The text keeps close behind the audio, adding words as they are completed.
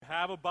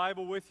have a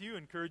Bible with you, I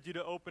encourage you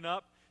to open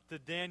up to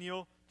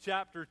Daniel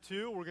chapter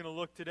 2. We're going to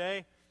look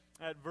today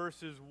at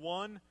verses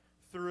 1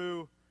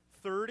 through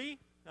 30.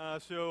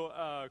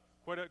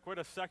 Quite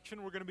a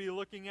section we're going to be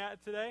looking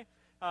at today.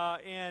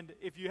 And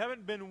if you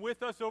haven't been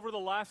with us over the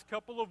last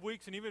couple of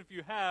weeks, and even if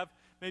you have,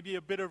 maybe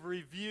a bit of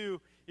review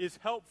is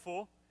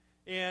helpful.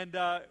 And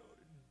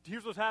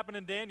here's what's happened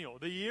in Daniel.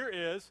 The year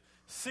is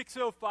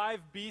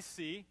 605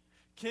 BC.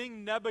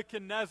 King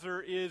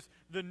Nebuchadnezzar is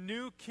the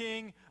new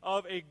king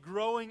of a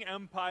growing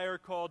empire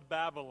called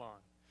Babylon.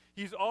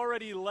 He's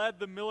already led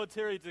the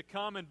military to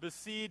come and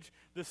besiege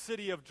the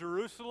city of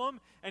Jerusalem,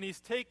 and he's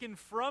taken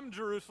from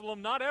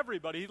Jerusalem, not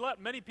everybody, he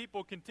let many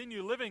people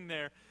continue living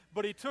there,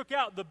 but he took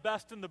out the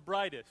best and the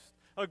brightest,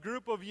 a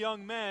group of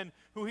young men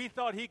who he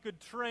thought he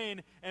could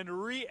train and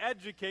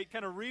re-educate,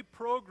 kind of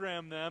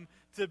reprogram them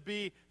to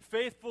be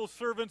faithful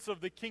servants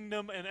of the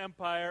kingdom and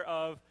empire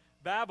of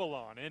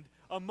Babylon. And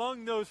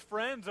among those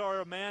friends are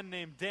a man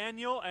named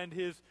Daniel and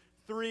his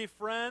 3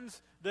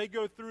 friends. They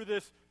go through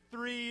this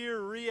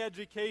 3-year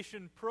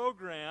re-education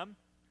program.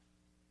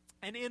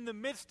 And in the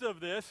midst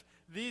of this,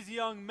 these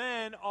young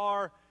men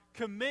are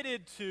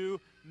committed to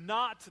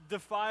not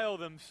defile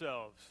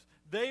themselves.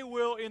 They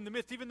will, in the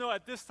midst, even though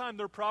at this time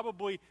they're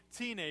probably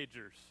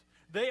teenagers,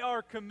 they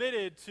are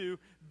committed to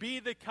be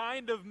the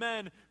kind of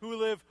men who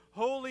live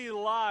holy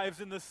lives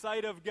in the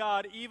sight of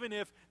God, even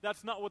if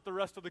that's not what the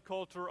rest of the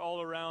culture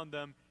all around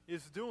them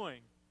is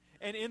doing.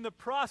 And in the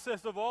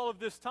process of all of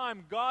this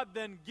time, God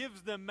then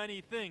gives them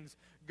many things.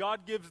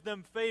 God gives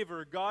them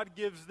favor. God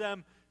gives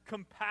them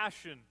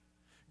compassion.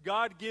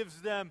 God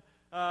gives them,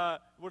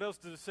 what else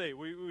does it say?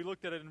 We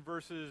looked at it in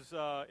verses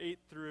 8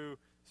 through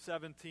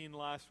 17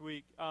 last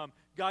week.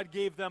 God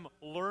gave them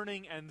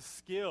learning and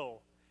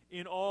skill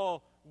in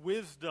all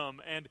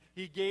wisdom, and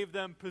he gave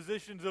them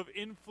positions of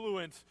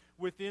influence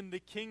within the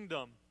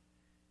kingdom.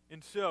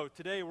 And so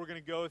today we're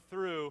going to go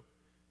through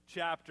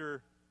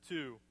chapter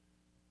 2.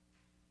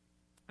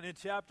 And in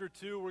chapter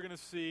 2 we're going to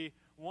see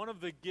one of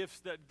the gifts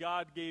that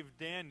God gave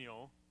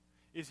Daniel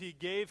is he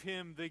gave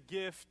him the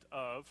gift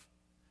of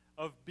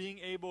being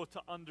able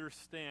to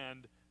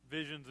understand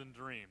visions and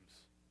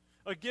dreams.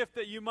 A gift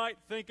that you might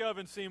think of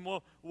and seem,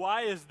 well,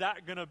 why is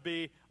that going to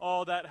be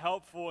all that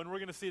helpful? And we're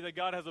going to see that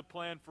God has a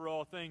plan for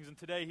all things. And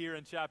today here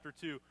in chapter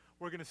 2,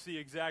 we're going to see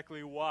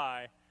exactly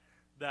why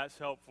that's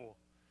helpful.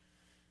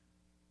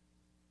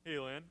 Hey,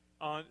 Lynn.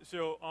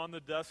 So on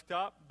the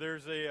desktop,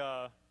 there's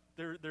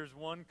there's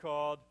one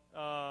called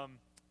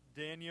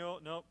Daniel.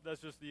 Nope, that's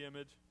just the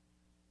image.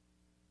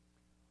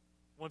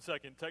 One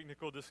second,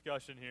 technical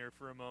discussion here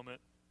for a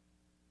moment.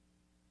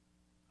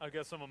 I've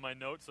got some of my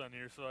notes on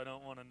here, so I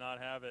don't want to not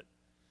have it.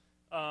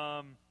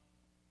 I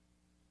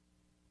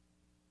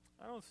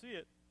don't see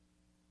it.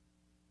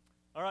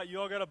 All right,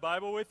 you all got a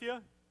Bible with you?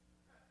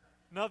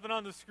 Nothing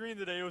on the screen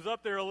today. It was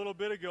up there a little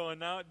bit ago, and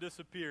now it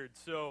disappeared.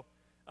 So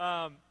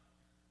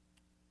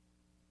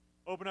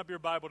open up your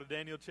Bible to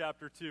Daniel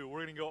chapter 2.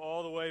 We're going to go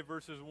all the way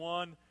verses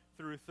 1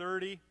 through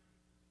 30.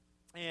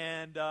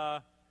 And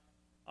I'm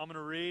going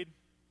to read.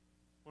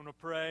 I'm going to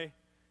pray.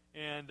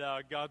 And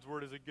God's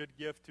Word is a good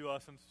gift to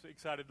us. I'm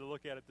excited to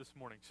look at it this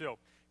morning. So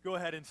go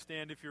ahead and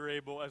stand if you're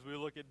able as we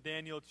look at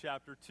Daniel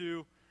chapter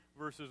 2,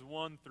 verses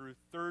 1 through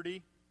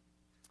 30.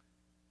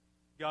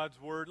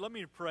 God's Word. Let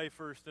me pray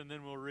first and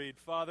then we'll read.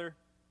 Father,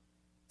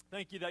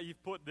 thank you that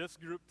you've put this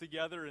group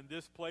together in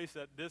this place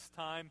at this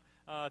time.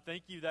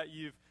 Thank you that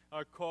you've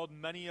called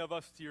many of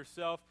us to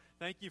yourself.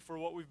 Thank you for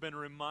what we've been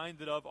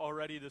reminded of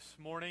already this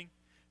morning.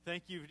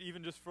 Thank you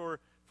even just for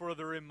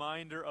the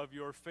reminder of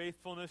your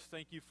faithfulness.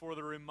 Thank you for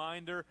the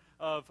reminder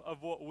of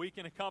what we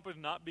can accomplish,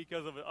 not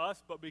because of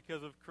us, but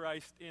because of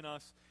Christ in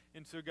us.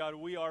 And so, God,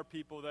 we are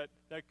people that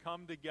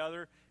come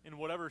together in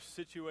whatever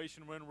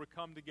situation we're in. We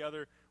come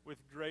together with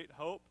great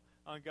hope.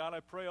 God, I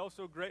pray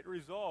also great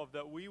resolve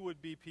that we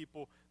would be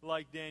people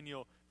like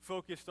Daniel,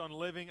 focused on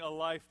living a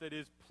life that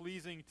is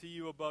pleasing to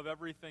you above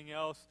everything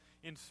else,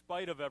 in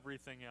spite of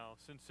everything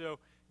else. And so,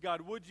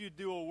 God, would you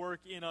do a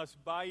work in us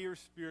by your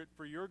Spirit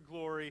for your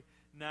glory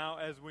now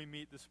as we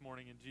meet this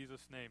morning. In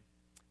Jesus' name,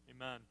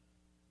 amen.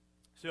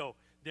 So,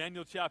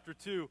 Daniel chapter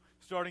 2,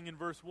 starting in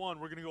verse 1,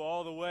 we're going to go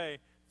all the way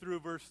through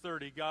verse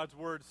 30. God's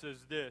Word says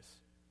this.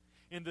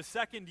 In the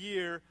 2nd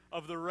year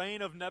of the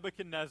reign of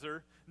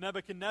Nebuchadnezzar,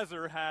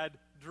 Nebuchadnezzar had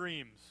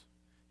dreams.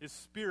 His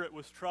spirit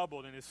was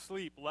troubled, and his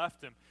sleep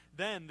left him.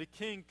 Then the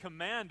king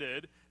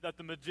commanded that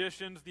the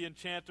magicians, the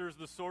enchanters,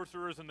 the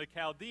sorcerers, and the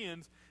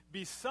Chaldeans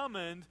be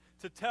summoned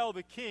to tell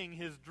the king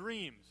his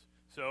dreams.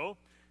 So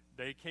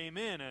they came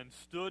in and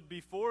stood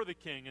before the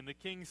king, and the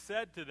king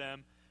said to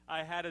them,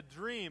 I had a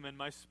dream, and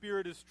my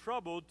spirit is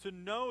troubled to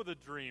know the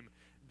dream.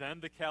 Then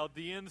the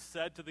Chaldeans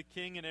said to the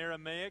king in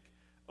Aramaic,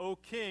 O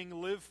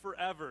king, live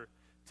forever.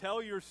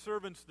 Tell your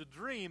servants the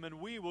dream,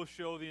 and we will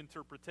show the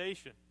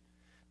interpretation.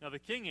 Now the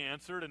king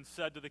answered and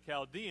said to the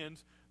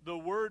Chaldeans, the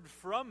word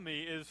from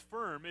me is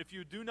firm. If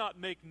you do not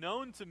make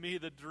known to me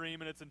the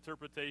dream and its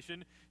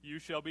interpretation, you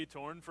shall be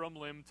torn from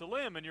limb to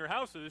limb, and your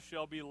houses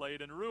shall be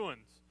laid in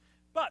ruins.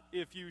 But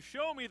if you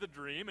show me the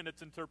dream and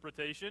its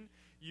interpretation,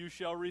 you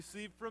shall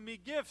receive from me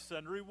gifts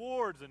and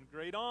rewards and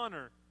great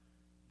honor.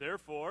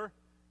 Therefore,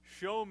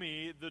 show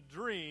me the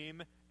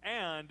dream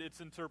and its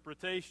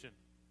interpretation."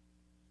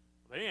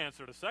 They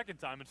answered a second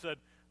time and said,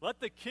 "Let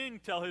the king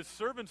tell his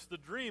servants the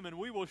dream, and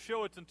we will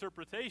show its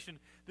interpretation."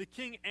 The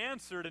king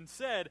answered and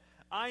said,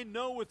 "I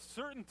know with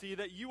certainty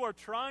that you are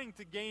trying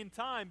to gain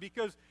time,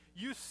 because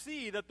you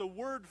see that the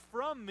word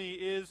from me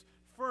is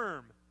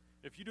firm.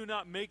 If you do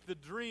not make the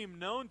dream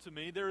known to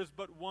me, there is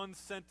but one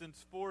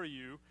sentence for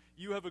you.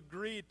 You have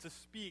agreed to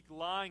speak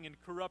lying and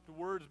corrupt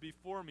words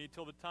before me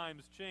till the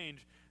times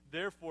change.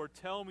 Therefore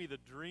tell me the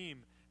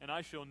dream, and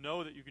I shall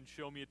know that you can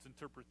show me its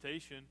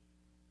interpretation."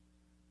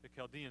 The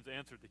Chaldeans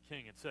answered the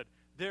king and said,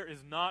 "There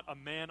is not a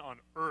man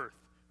on earth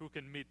who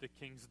can meet the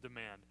king's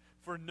demand.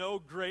 For no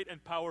great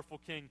and powerful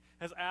king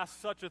has asked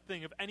such a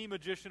thing of any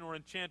magician or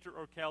enchanter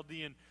or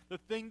Chaldean. The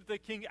thing that the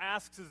king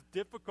asks is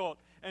difficult,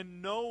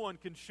 and no one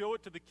can show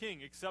it to the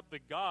king except the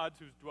gods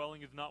whose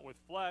dwelling is not with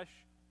flesh."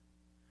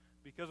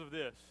 Because of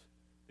this,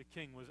 the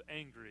king was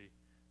angry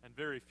and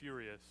very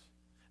furious,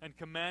 and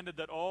commanded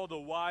that all the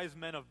wise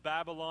men of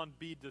Babylon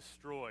be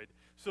destroyed.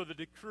 So the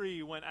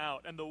decree went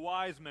out, and the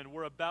wise men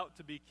were about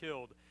to be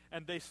killed,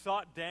 and they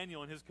sought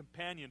Daniel and his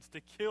companions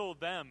to kill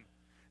them.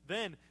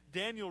 Then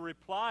Daniel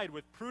replied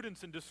with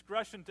prudence and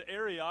discretion to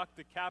Arioch,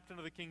 the captain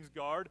of the king's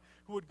guard,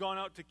 who had gone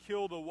out to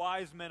kill the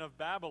wise men of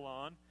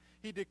Babylon.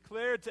 He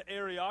declared to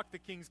Arioch, the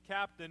king's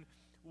captain,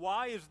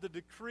 "Why is the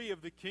decree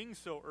of the king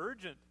so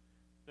urgent?"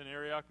 Then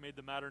Arioch made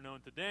the matter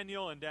known to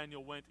Daniel, and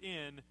Daniel went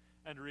in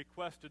and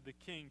requested the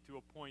king to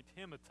appoint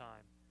him a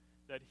time,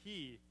 that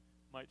he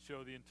might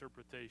show the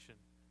interpretation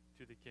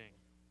to the king.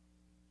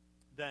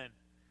 Then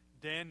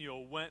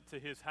Daniel went to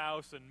his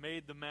house and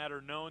made the matter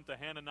known to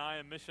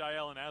Hananiah,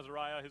 Mishael, and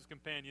Azariah, his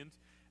companions,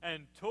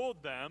 and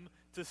told them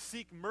to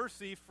seek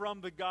mercy from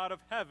the God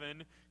of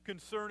heaven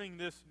concerning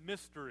this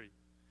mystery,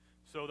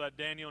 so that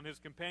Daniel and his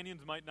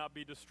companions might not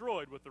be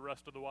destroyed with the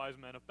rest of the wise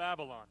men of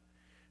Babylon.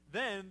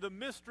 Then the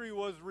mystery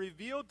was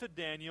revealed to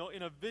Daniel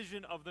in a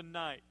vision of the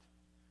night.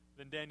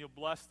 Then Daniel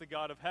blessed the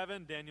God of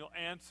heaven. Daniel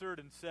answered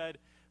and said,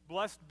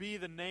 "Blessed be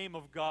the name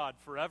of God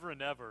forever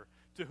and ever,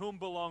 to whom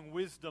belong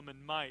wisdom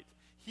and might.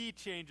 He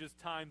changes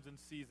times and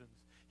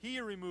seasons.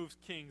 He removes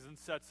kings and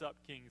sets up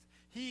kings.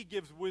 He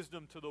gives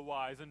wisdom to the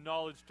wise and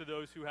knowledge to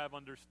those who have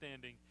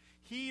understanding.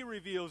 He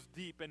reveals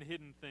deep and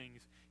hidden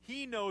things.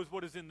 He knows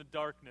what is in the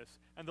darkness,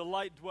 and the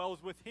light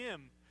dwells with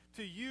him.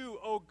 To you,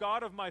 O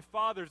God of my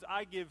fathers,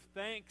 I give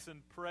thanks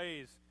and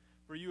praise,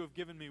 for you have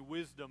given me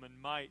wisdom and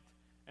might,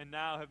 and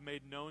now have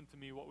made known to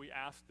me what we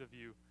asked of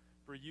you,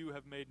 for you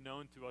have made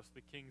known to us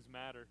the king's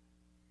matter."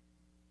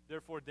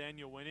 Therefore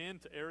Daniel went in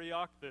to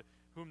Arioch,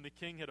 whom the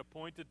king had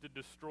appointed to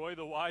destroy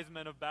the wise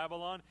men of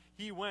Babylon.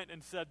 He went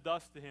and said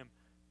thus to him,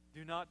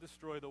 "Do not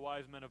destroy the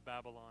wise men of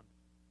Babylon.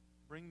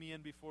 Bring me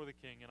in before the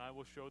king, and I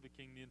will show the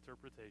king the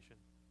interpretation."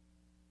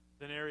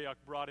 Then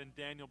Arioch brought in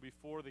Daniel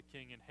before the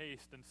king in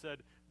haste and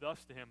said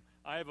thus to him,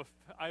 I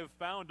have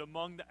found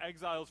among the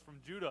exiles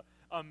from Judah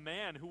a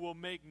man who will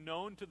make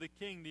known to the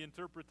king the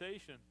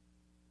interpretation."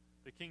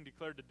 The king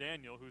declared to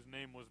Daniel, whose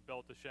name was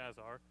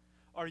Belteshazzar,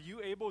 "Are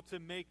you able to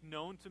make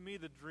known to me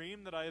the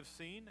dream that I have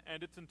seen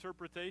and its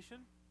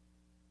interpretation?"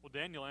 Well,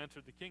 Daniel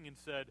answered the king and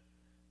said,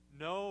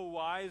 "No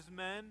wise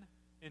men,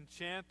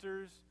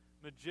 enchanters,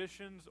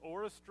 magicians,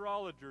 or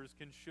astrologers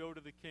can show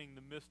to the king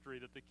the mystery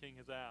that the king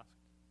has asked.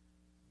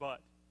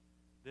 But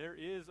there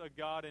is a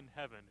God in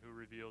heaven who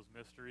reveals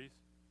mysteries,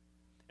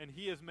 and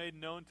he has made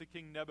known to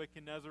King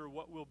Nebuchadnezzar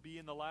what will be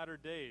in the latter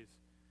days.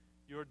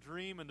 Your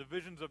dream and the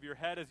visions of your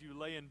head as you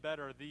lay in bed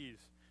are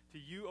these. To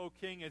you, O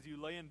king, as you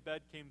lay in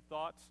bed came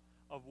thoughts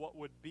of what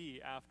would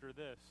be after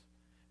this.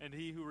 And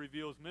he who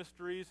reveals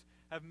mysteries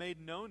have made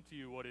known to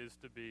you what is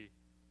to be.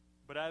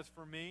 But as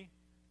for me,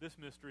 this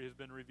mystery has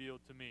been revealed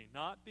to me,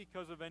 not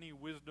because of any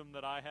wisdom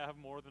that I have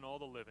more than all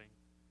the living,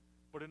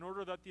 but in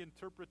order that the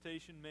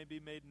interpretation may be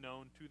made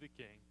known to the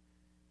king,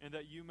 and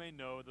that you may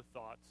know the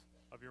thoughts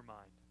of your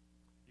mind."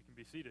 You can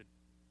be seated.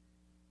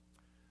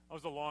 That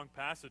was a long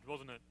passage,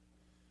 wasn't it?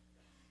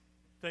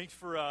 Thanks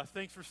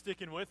for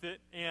sticking with it,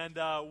 and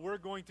we're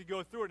going to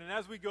go through it. And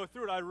as we go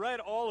through it, I read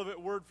all of it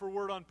word for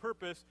word on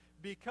purpose,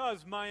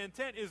 because my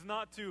intent is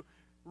not to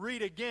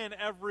read again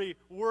every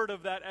word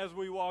of that as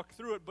we walk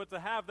through it, but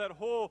to have that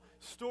whole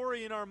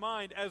story in our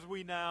mind as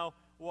we now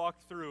walk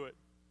through it.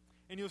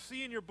 And you'll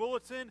see in your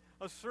bulletin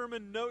a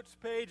sermon notes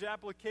page,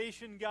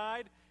 application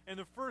guide, and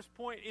the first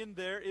point in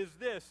there is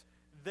this: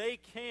 they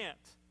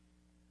can't.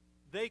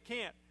 They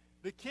can't.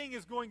 The king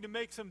is going to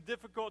make some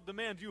difficult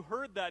demands. You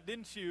heard that,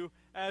 didn't you,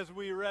 as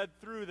we read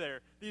through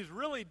there? These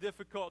really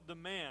difficult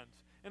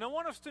demands. And I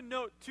want us to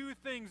note two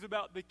things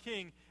about the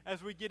king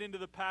as we get into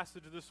the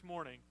passage this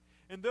morning.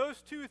 And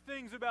those two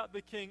things about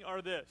the king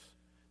are this.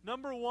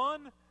 Number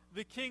one,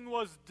 the king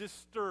was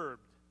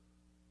disturbed.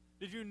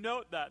 Did you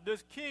note that?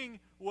 This king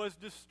was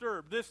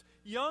disturbed. This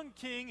young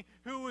king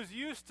who was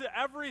used to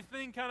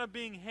everything kind of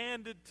being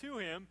handed to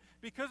him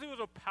because he was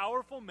a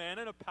powerful man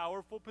in a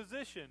powerful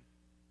position.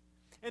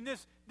 And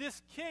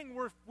this king,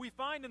 we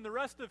find in the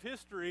rest of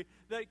history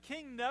that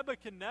King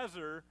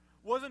Nebuchadnezzar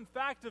was in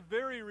fact a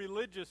very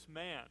religious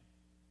man.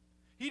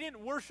 He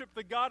didn't worship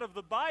the God of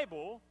the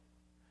Bible,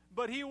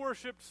 but he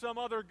worshiped some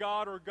other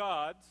god or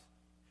gods.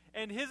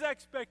 And his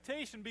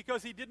expectation,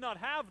 because he did not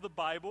have the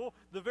Bible,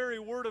 the very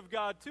Word of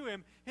God to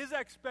him, his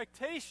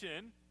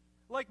expectation,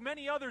 like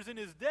many others in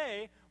his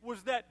day,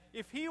 was that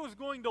if he was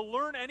going to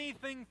learn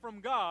anything from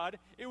God,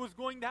 it was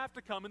going to have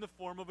to come in the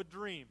form of a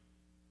dream.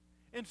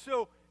 And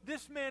so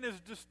this man is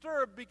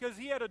disturbed because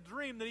he had a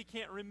dream that he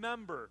can't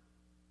remember.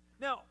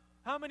 Now,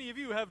 how many of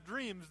you have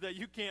dreams that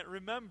you can't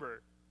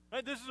remember?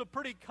 Right? This is a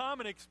pretty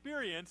common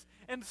experience,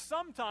 and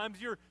sometimes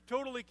you're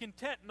totally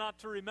content not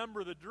to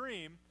remember the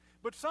dream,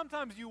 but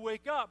sometimes you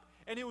wake up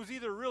and it was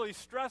either really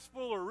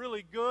stressful or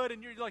really good,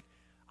 and you're like,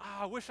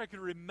 I wish I could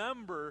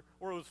remember,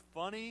 or it was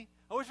funny.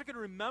 I wish I could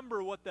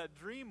remember what that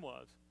dream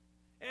was.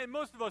 And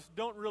most of us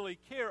don't really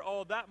care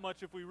all that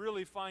much if we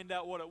really find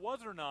out what it was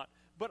or not.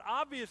 But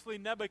obviously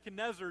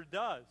Nebuchadnezzar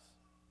does.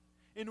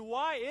 And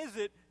why is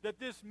it that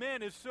this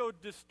man is so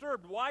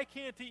disturbed? Why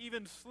can't he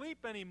even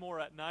sleep anymore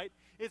at night?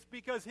 It's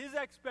because his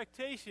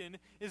expectation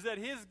is that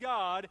his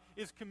God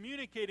is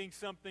communicating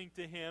something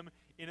to him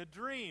in a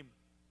dream.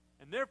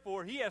 And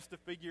therefore he has to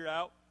figure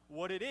out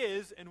what it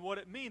is and what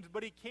it means.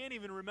 But he can't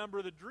even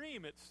remember the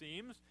dream, it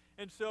seems.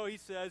 And so he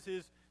says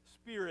his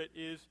spirit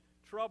is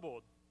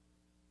troubled.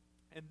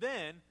 And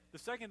then the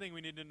second thing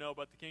we need to know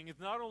about the king is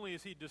not only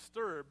is he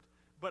disturbed,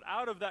 but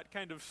out of that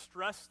kind of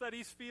stress that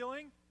he's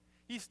feeling,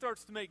 he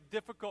starts to make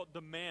difficult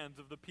demands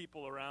of the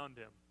people around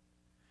him.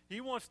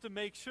 He wants to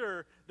make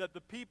sure that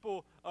the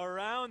people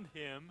around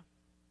him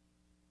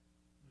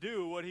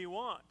do what he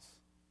wants.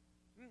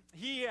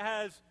 He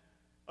has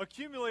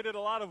accumulated a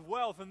lot of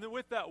wealth, and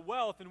with that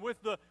wealth and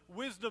with the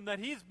wisdom that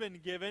he's been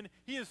given,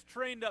 he has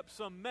trained up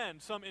some men,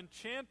 some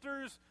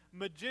enchanters,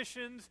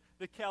 magicians,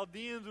 the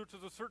Chaldeans, which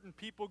is a certain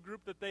people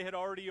group that they had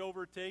already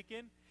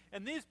overtaken.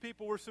 And these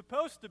people were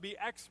supposed to be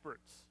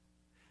experts.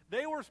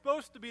 They were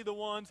supposed to be the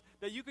ones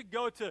that you could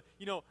go to,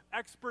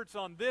 experts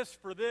on this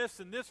for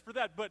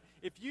that. But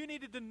if you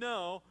needed to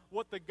know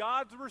what the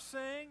gods were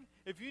saying,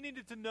 if you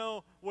needed to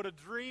know what a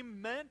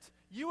dream meant,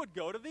 you would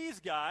go to these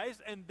guys,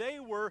 and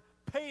they were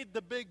paid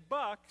the big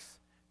bucks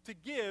to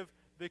give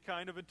the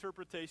kind of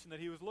interpretation that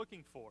he was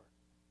looking for.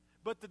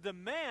 But the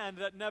demand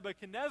that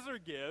Nebuchadnezzar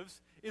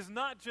gives is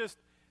not just,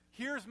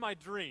 here's my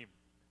dream,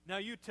 now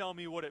you tell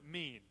me what it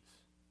means.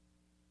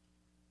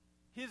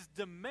 His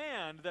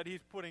demand that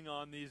he's putting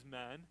on these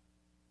men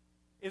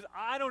is,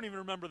 I don't even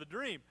remember the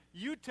dream.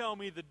 You tell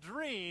me the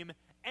dream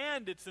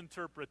and its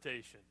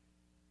interpretation.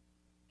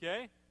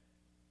 Okay?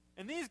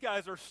 And these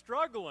guys are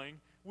struggling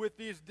with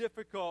these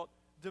difficult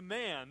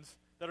demands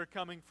that are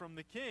coming from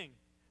the king.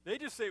 They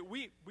just say,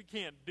 we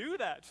can't do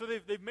that. So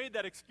they've made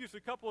that excuse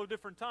a couple of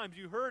different times.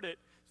 You heard it.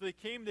 So they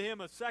came to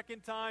him a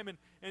second time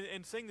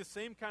and saying the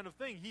same kind of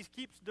thing. He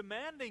keeps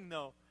demanding,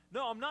 though.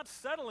 No, I'm not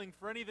settling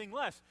for anything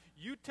less.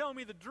 You tell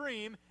me the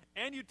dream,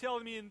 and you tell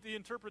me the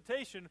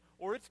interpretation,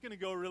 or it's going to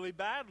go really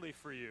badly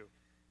for you.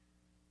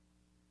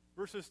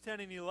 Verses 10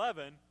 and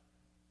 11,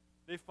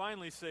 they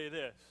finally say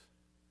this.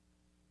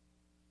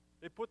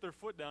 They put their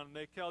foot down, and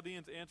the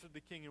Chaldeans answered the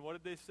king, and what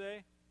did they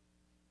say?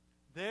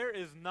 There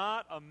is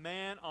not a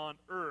man on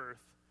earth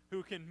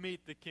who can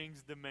meet the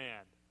king's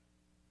demand.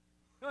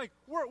 They're like,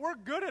 we're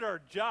good at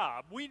our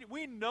job.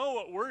 We know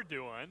what we're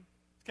doing.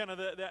 It's kind of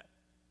that.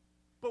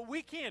 But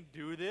we can't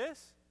do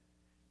this.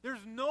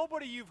 There's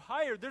nobody you've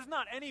hired. There's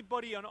not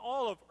anybody on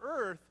all of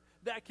earth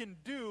that can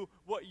do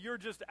what you're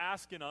just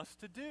asking us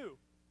to do.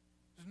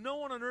 There's no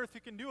one on earth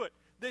who can do it.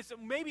 They said,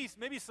 maybe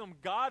some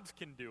gods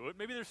can do it.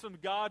 Maybe there's some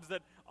gods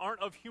that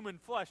aren't of human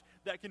flesh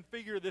that can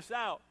figure this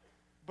out.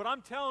 But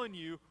I'm telling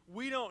you,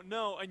 we don't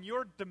know, and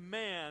your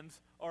demands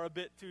are a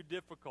bit too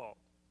difficult.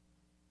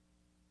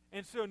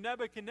 And so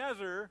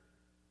Nebuchadnezzar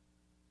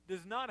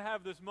does not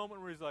have this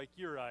moment where he's like,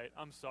 you're right,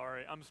 I'm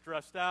sorry, I'm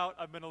stressed out,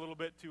 I've been a little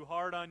bit too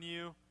hard on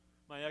you,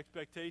 my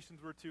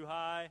expectations were too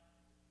high.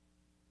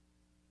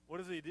 What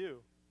does he do?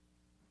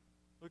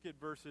 Look at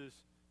verses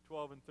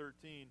 12 and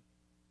 13.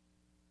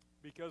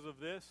 Because of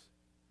this,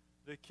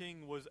 the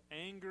king was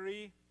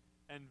angry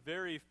and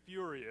very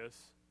furious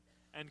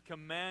and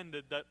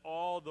commanded that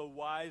all the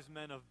wise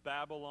men of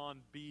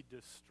Babylon be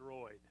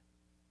destroyed.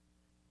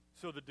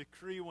 So the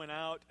decree went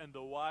out, and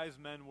the wise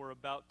men were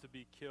about to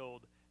be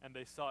killed, and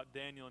they sought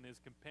Daniel and his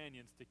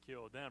companions to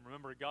kill them.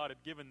 Remember, God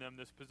had given them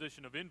this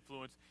position of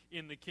influence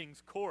in the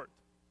king's court.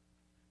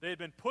 They had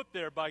been put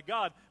there by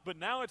God, but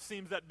now it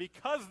seems that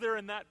because they're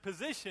in that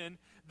position,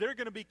 they're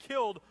going to be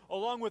killed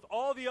along with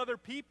all the other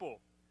people.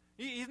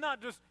 He's not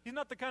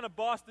the kind of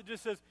boss that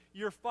just says,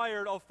 you're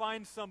fired, I'll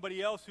find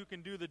somebody else who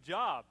can do the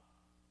job.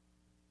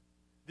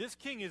 This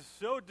king is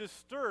so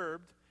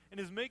disturbed and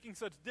is making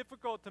such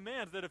difficult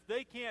demands that if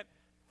they can't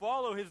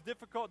follow his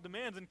difficult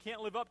demands and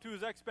can't live up to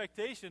his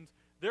expectations,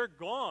 they're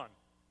gone.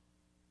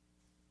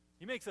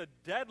 He makes a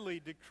deadly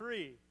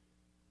decree.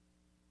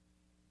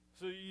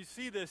 So you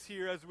see this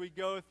here as we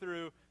go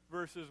through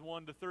verses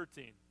 1 to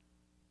 13.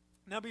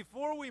 Now,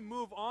 before we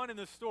move on in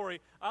the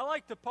story, I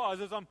like to pause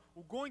as I'm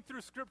going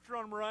through Scripture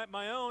on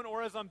my own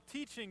or as I'm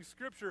teaching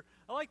Scripture.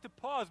 I like to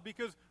pause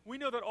because we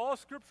know that all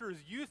Scripture is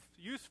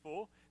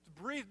useful.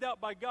 It's breathed out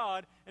by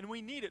God, and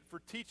we need it for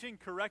teaching,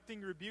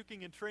 correcting,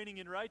 rebuking, and training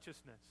in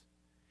righteousness.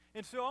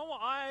 And so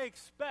I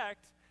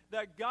expect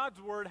that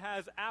God's Word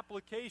has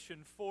application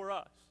for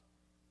us.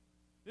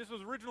 This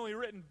was originally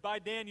written by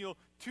Daniel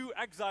to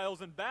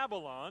exiles in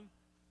Babylon,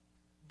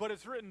 but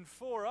it's written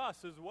for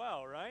us as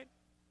well, right?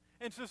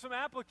 And so some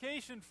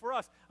application for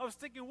us. I was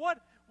thinking, what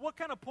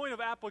kind of point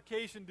of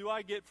application do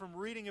I get from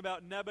reading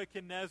about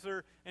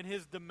Nebuchadnezzar and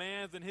his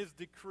demands and his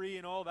decree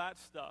and all that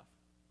stuff?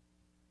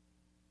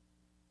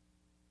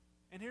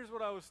 And here's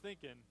what I was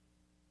thinking.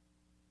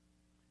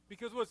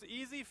 Because what's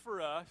easy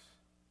for us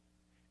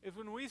is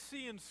when we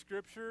see in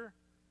Scripture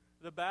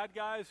the bad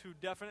guys who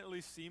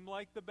definitely seem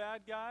like the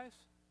bad guys,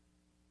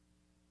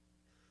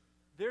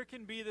 there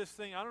can be this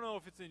thing, I don't know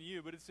if it's in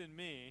you, but it's in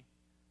me,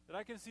 that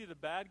I can see the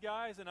bad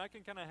guys and I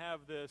can kind of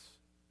have this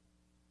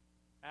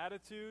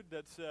attitude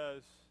that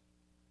says,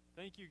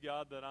 thank you,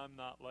 God, that I'm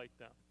not like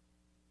them.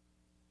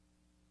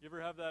 You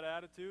ever have that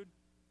attitude?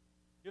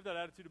 You have that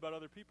attitude about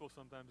other people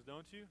sometimes,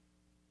 don't you?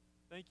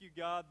 Thank you,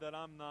 God, that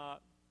I'm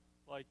not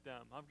like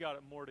them. I've got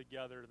it more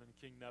together than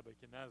King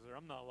Nebuchadnezzar.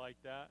 I'm not like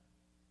that.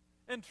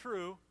 And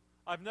true,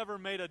 I've never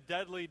made a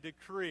deadly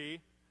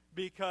decree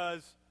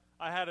because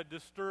I had a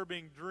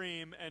disturbing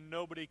dream and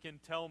nobody can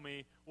tell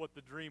me what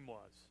the dream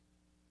was.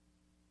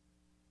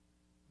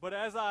 But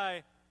as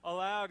I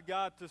allowed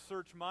God to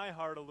search my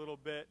heart a little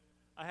bit,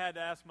 I had to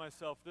ask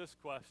myself this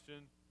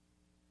question.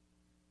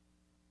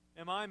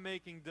 Am I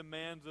making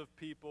demands of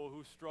people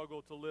who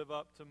struggle to live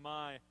up to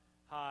my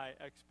high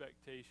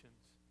expectations?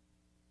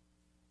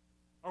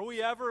 Are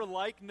we ever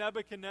like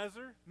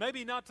Nebuchadnezzar?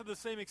 Maybe not to the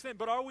same extent,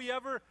 but are we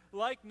ever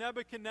like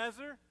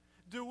Nebuchadnezzar?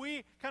 Do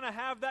we kind of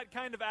have that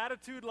kind of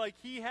attitude like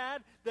he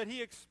had, that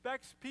he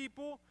expects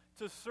people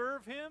to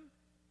serve him?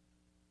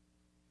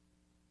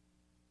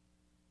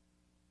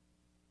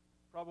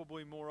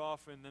 Probably more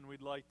often than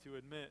we'd like to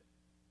admit.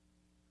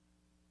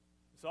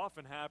 This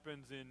often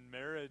happens in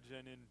marriage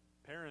and in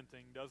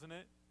parenting, doesn't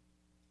it?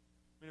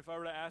 I mean, if I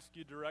were to ask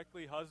you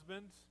directly,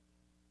 husbands,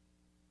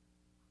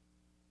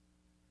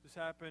 does this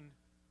happen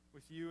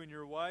with you and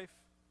your wife?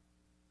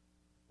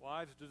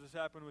 Wives, does this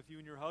happen with you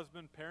and your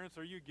husband? Parents,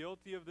 are you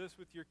guilty of this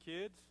with your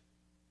kids?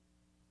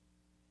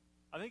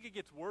 I think it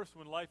gets worse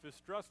when life is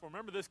stressful.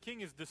 Remember, this king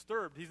is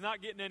disturbed. He's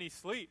not getting any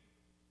sleep.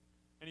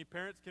 Any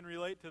parents can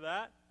relate to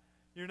that?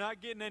 You're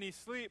not getting any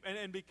sleep,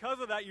 and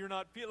because of that, you're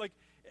not feeling like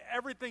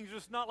everything's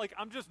just not like,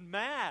 I'm just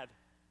mad,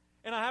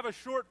 and I have a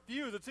short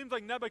fuse. It seems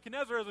like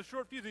Nebuchadnezzar has a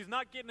short fuse. He's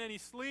not getting any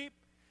sleep.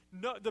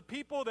 No, the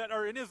people that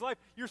are in his life,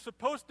 you're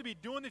supposed to be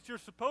doing this. You're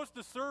supposed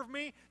to serve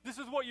me. This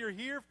is what you're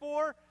here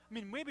for. I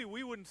mean, maybe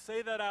we wouldn't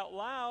say that out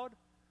loud,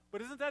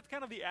 but isn't that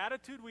kind of the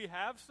attitude we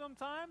have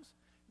sometimes?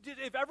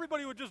 If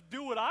everybody would just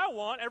do what I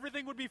want,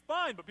 everything would be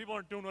fine, but people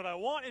aren't doing what I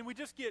want, and we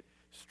just get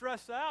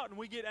stressed out, and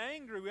we get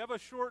angry. We have a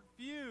short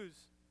fuse.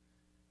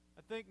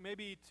 I think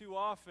maybe too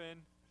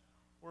often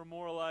we're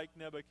more like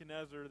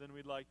Nebuchadnezzar than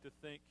we'd like to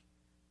think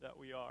that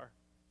we are.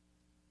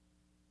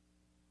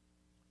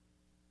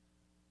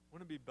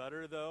 Wouldn't it be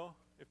better, though,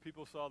 if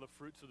people saw the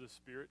fruits of the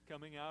Spirit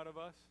coming out of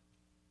us?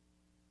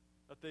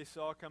 That they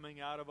saw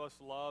coming out of us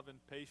love and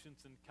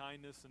patience and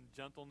kindness and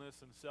gentleness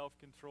and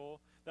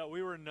self-control? That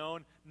we were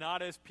known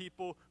not as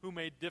people who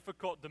made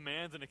difficult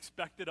demands and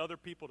expected other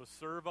people to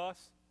serve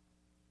us,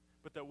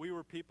 but that we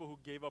were people who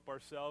gave up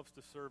ourselves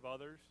to serve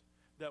others?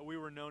 That we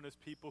were known as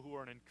people who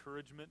are an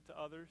encouragement to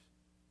others?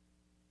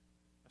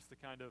 That's the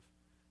kind of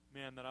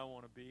man that I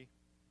want to be.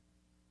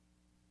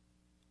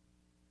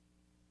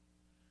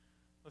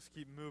 Let's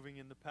keep moving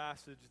in the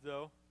passage,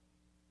 though.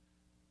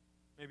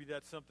 Maybe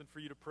that's something for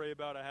you to pray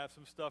about. I have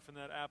some stuff in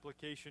that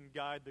application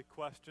guide, the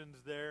questions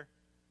there.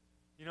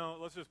 You know,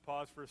 let's just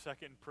pause for a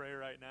second and pray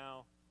right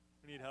now.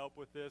 We need help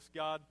with this.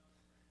 God,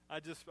 I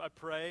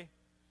pray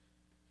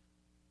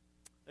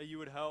that you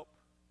would help.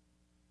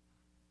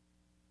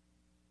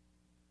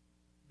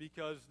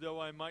 Because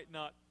though I might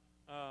not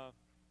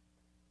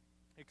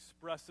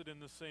express it in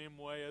the same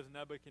way as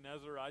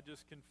Nebuchadnezzar, I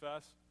just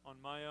confess on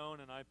my own,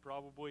 and I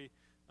probably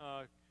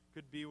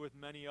could be with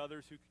many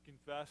others who could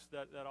confess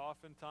that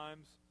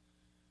oftentimes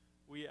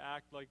we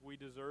act like we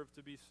deserve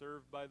to be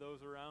served by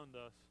those around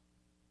us.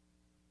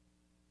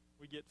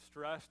 We get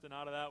stressed, and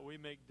out of that we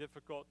make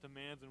difficult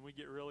demands, and we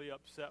get really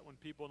upset when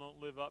people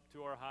don't live up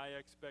to our high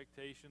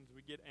expectations.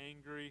 We get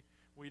angry.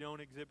 We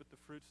don't exhibit the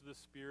fruits of the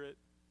Spirit.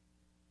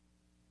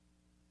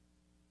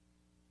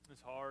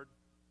 It's hard.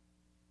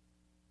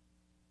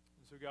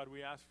 And so, God,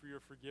 we ask for your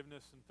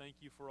forgiveness and thank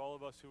you for all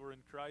of us who are in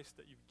Christ,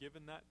 that you've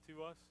given that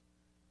to us.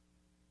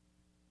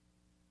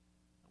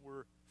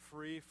 We're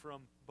free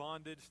from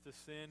bondage to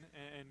sin,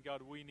 and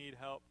God, we need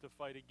help to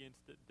fight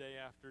against it day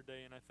after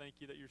day. And I thank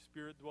you that your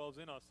Spirit dwells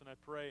in us, and I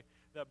pray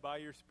that by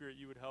your Spirit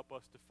you would help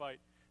us to fight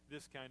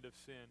this kind of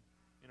sin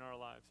in our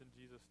lives. In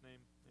Jesus'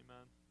 name,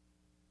 amen.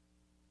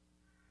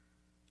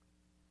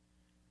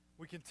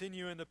 We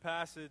continue in the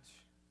passage.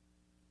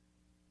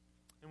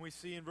 And we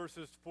see in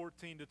verses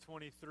 14 to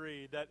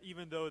 23 that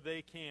even though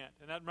they can't,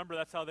 and remember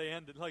that's how they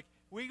ended, like,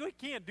 we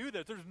can't do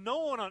this. There's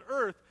no one on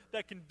earth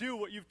that can do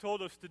what you've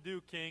told us to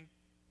do, King.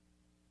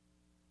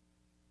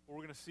 But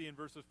we're going to see in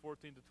verses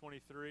 14 to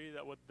 23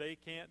 that what they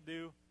can't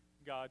do,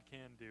 God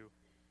can do.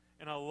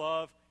 And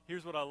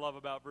here's what I love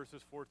about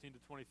verses 14 to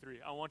 23.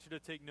 I want you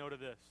to take note of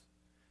this.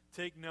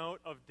 Take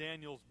note of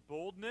Daniel's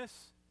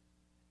boldness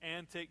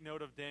and take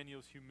note of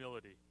Daniel's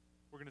humility.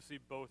 We're going to see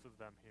both of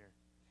them here.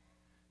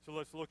 So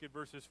let's look at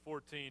verses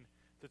 14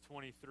 to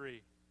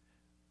 23.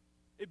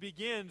 It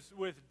begins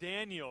with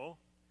Daniel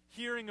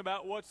hearing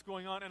about what's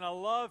going on, and I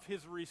love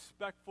his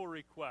respectful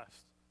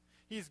request.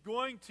 He's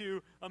going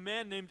to a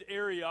man named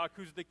Arioch,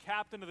 who's the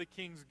captain of the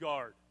king's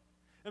guard.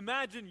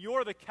 Imagine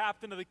you're the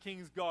captain of the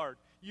king's guard.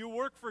 You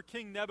work for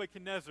King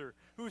Nebuchadnezzar,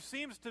 who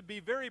seems to be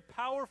very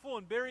powerful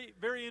and very,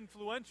 very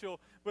influential,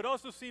 but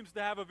also seems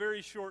to have a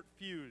very short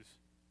fuse.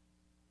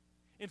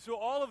 And so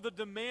all of the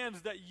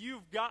demands that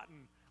you've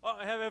gotten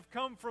have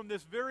come from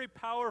this very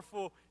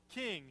powerful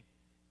king.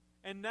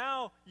 And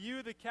now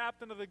you, the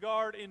captain of the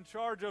guard, in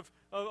charge of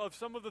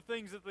some of the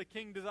things that the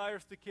king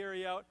desires to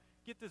carry out,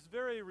 get this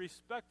very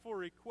respectful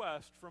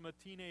request from a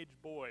teenage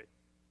boy.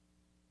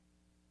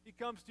 He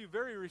comes to you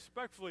very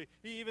respectfully.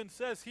 He even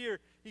says here,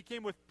 he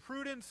came with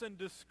prudence and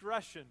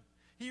discretion.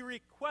 He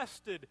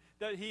requested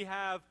that he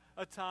have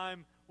a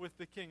time with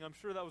the king. I'm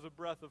sure that was a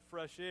breath of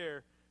fresh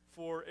air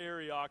for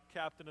Arioch,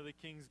 captain of the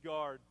king's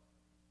guard.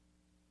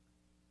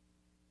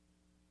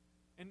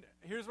 And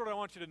here's what I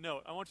want you to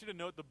note. I want you to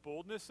note the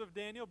boldness of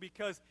Daniel,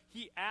 because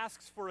he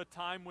asks for a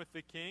time with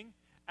the king.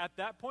 At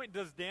that point,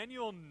 does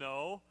Daniel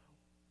know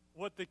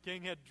what the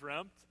king had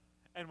dreamt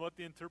and what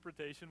the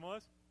interpretation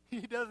was?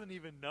 He doesn't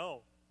even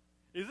know.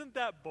 Isn't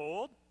that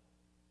bold?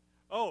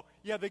 Oh,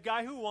 yeah, the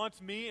guy who wants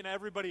me and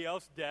everybody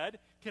else dead,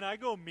 can I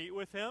go meet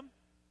with him?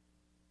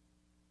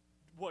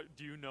 What,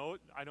 do you know?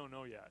 I don't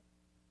know yet.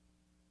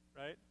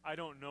 Right? I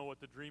don't know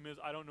what the dream is.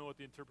 I don't know what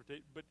the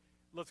interpretation, but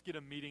let's get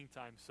a meeting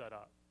time set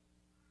up.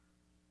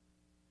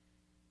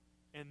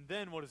 And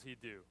then what does he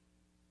do?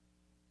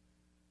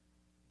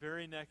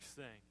 Very next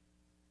thing,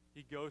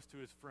 he goes to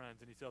his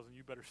friends and he tells them,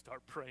 you better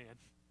start praying.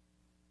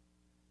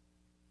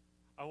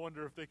 I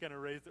wonder if they kind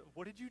of raised it.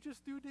 What did you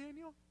just do,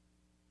 Daniel?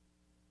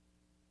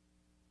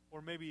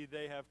 Or maybe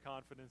they have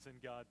confidence in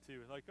God too.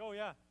 Like, oh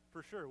yeah,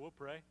 for sure, we'll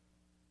pray.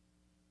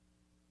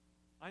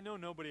 I know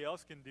nobody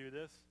else can do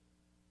this.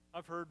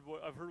 I've heard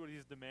what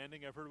he's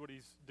demanding. I've heard what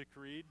he's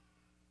decreed.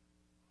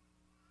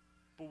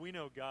 But we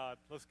know God.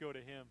 Let's go to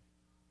him.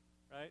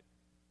 Right?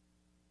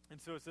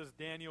 And so it says,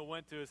 Daniel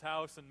went to his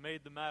house and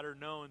made the matter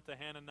known to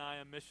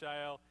Hananiah,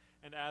 Mishael,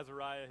 and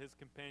Azariah, his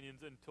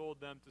companions, and told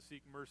them to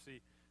seek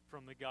mercy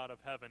from the God of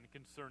heaven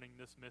concerning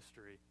this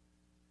mystery.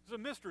 It's a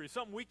mystery,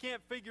 something we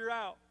can't figure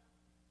out.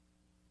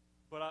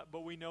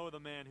 But we know the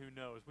man who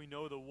knows. We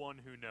know the one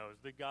who knows,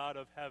 the God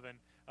of heaven.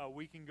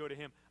 We can go to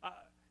him.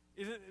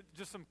 Isn't it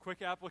just some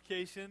quick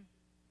application?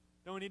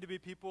 Don't we need to be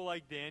people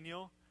like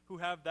Daniel who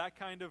have that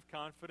kind of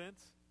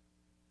confidence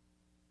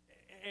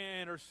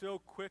and are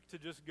so quick to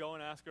just go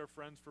and ask our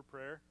friends for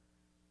prayer?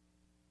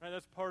 Right,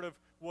 that's part of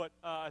what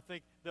I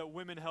think that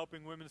Women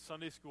Helping Women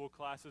Sunday School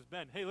class has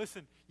been. Hey,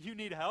 listen, you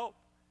need help.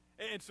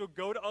 And so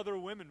go to other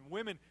women.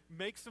 Women,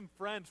 make some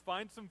friends.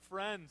 Find some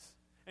friends.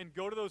 And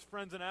go to those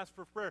friends and ask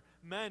for prayer.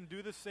 Men,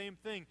 do the same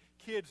thing.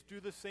 Kids, do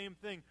the same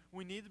thing.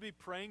 We need to be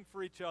praying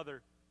for each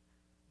other.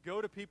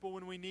 Go to people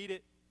when we need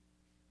it.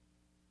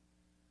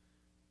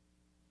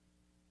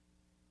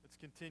 Let's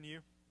continue.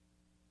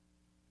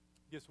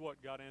 Guess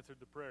what? God answered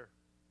the prayer.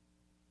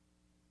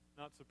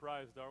 Not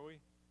surprised, are we?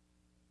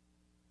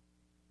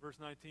 Verse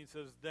 19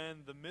 says, Then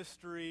the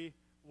mystery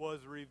was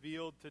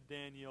revealed to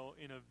Daniel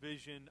in a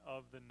vision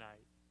of the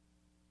night.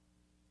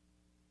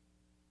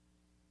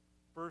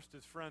 First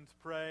his friends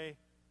pray,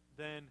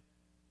 then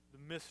the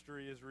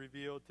mystery is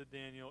revealed to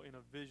Daniel in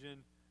a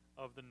vision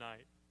of the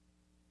night.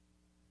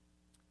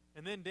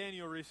 And then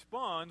Daniel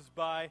responds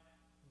by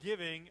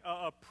giving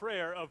a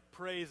prayer of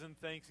praise and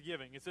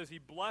thanksgiving. It says he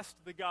blessed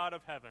the God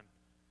of heaven.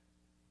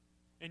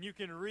 And you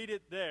can read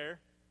it there.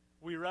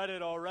 We read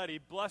it already.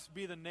 Blessed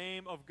be the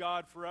name of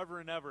God forever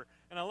and ever.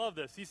 And I love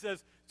this. He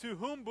says, to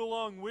whom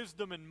belong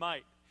wisdom and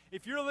might?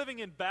 If you're living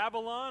in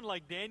Babylon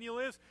like Daniel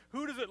is,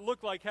 who does it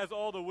look like has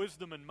all the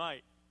wisdom and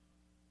might?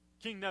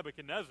 King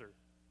Nebuchadnezzar.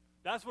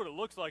 That's what it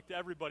looks like to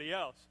everybody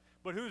else.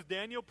 But who's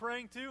Daniel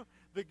praying to?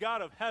 The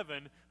God of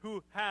heaven,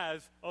 who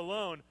has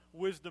alone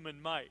wisdom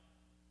and might.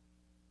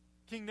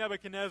 King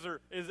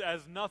Nebuchadnezzar is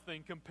as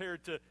nothing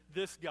compared to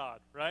this God,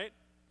 right?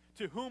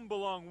 To whom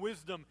belong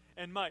wisdom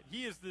and might?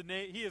 He is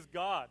He is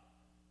God.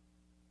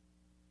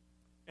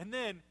 And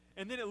then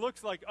it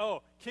looks like,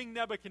 oh, King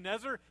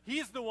Nebuchadnezzar,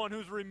 he's the one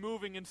who's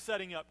removing and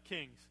setting up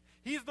kings.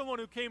 He's the one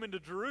who came into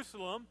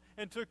Jerusalem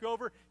and took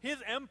over. His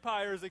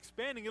empire is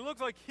expanding. It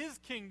looks like his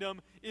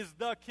kingdom is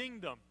the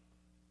kingdom,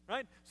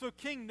 right? So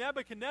King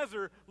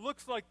Nebuchadnezzar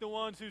looks like the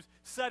ones who's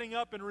setting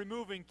up and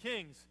removing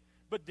kings.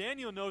 But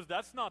Daniel knows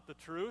that's not the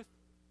truth.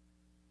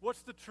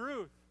 What's the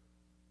truth?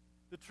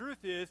 The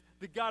truth is,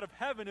 the God of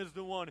heaven is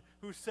the one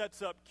who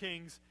sets up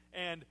kings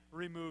and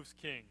removes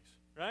kings,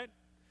 right?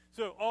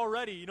 So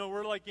already,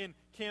 we're like in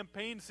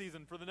campaign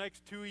season for the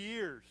next 2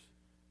 years,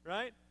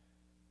 right?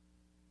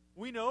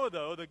 We know,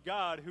 though, the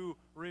God who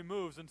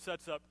removes and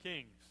sets up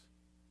kings.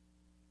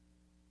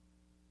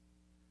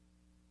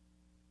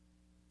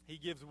 He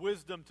gives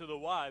wisdom to the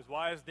wise.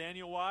 Why is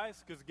Daniel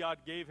wise? Because God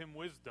gave him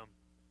wisdom.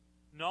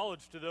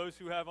 Knowledge to those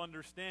who have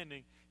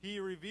understanding. He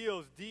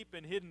reveals deep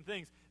and hidden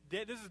things.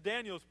 This is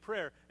Daniel's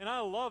prayer. And I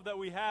love that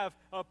we have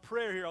a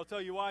prayer here. I'll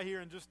tell you why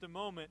here in just a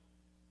moment.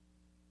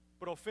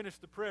 But I'll finish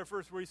the prayer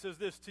first where he says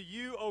this: To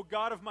you, O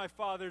God of my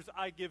fathers,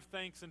 I give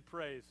thanks and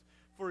praise.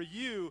 For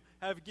you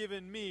have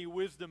given me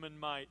wisdom and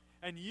might,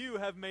 and you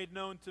have made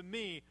known to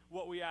me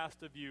what we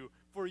asked of you.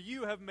 For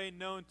you have made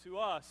known to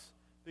us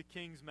the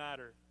king's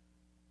matter.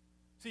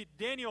 See,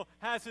 Daniel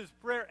has his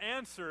prayer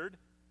answered,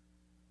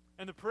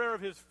 and the prayer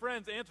of his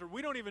friends answered.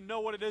 We don't even know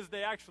what it is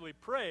they actually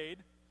prayed.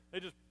 They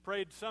just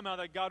prayed somehow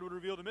that God would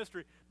reveal the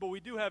mystery. But we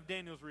do have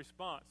Daniel's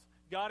response.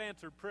 God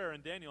answered prayer,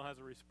 and Daniel has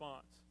a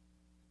response.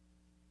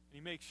 And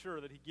he makes sure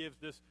that he gives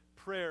this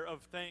prayer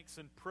of thanks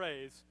and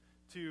praise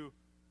to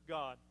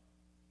God.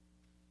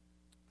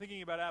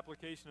 Thinking about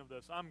application of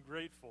this, I'm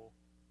grateful.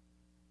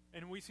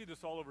 And we see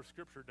this all over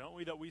Scripture, don't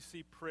we? That we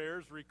see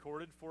prayers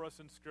recorded for us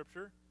in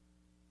Scripture.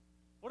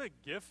 What a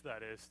gift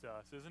that is to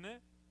us, isn't it?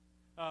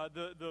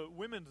 The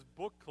Women's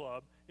Book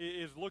Club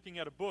is looking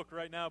at a book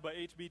right now by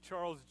H.B.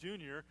 Charles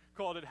Jr.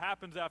 called It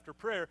Happens After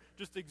Prayer,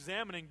 just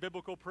examining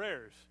biblical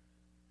prayers.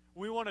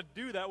 We want to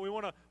do that. We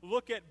want to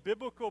look at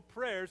biblical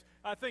prayers,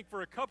 I think,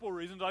 for a couple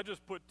reasons. I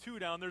just put 2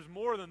 down. There's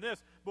more than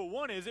this. But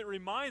one is it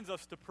reminds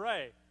us to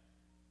pray.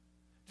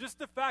 Just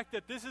the fact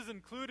that this is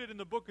included in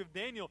the book of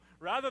Daniel,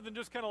 rather than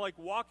just kind of like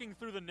walking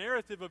through the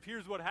narrative of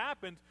here's what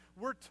happened,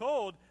 we're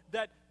told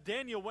that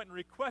Daniel went and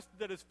requested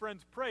that his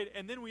friends prayed,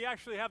 and then we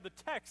actually have the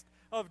text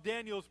of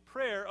Daniel's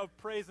prayer of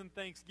praise and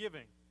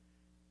thanksgiving.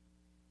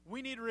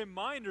 We need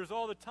reminders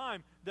all the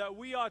time that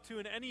we ought to,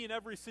 in any and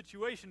every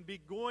situation, be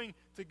going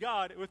to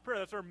God with prayer.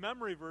 That's our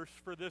memory verse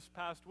for this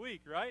past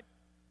week, right?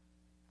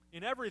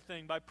 In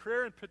everything, by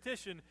prayer and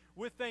petition,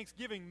 with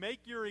thanksgiving, make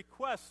your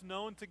requests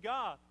known to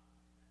God.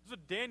 This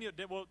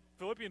is what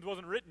Philippians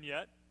wasn't written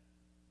yet,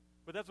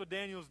 but that's what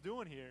Daniel's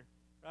doing here,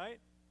 right?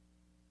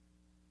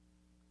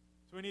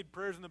 So we need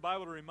prayers in the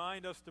Bible to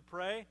remind us to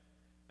pray.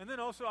 And then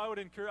also I would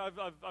encourage,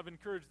 I've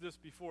encouraged this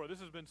before.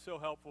 This has been so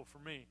helpful for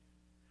me.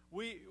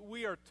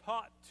 We are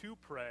taught to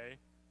pray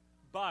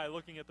by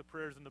looking at the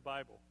prayers in the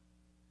Bible.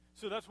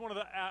 So that's one of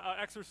the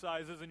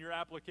exercises in your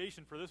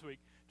application for this week.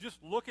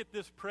 Just look at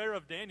this prayer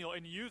of Daniel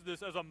and use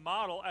this as a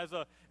model, as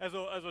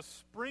a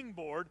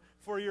springboard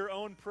for your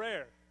own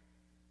prayer.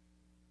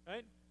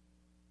 Right?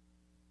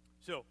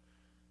 So,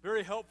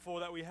 very helpful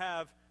that we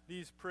have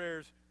these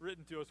prayers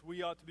written to us.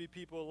 We ought to be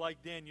people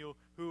like Daniel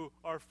who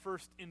our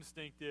first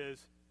instinct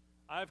is,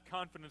 I have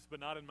confidence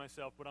but not in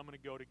myself, but I'm going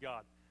to go to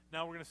God.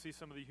 Now we're going to see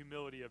some of the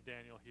humility of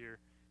Daniel here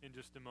in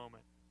just a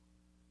moment.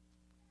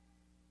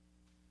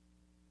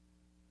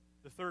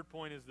 The third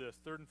point is this,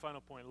 third and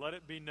final point. Let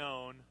it be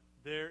known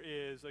there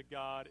is a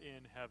God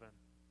in heaven.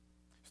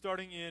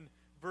 Starting in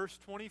verse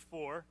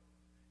 24,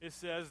 it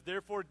says,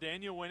 Therefore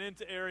Daniel went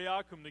into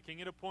Arioch, whom the king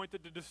had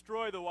appointed to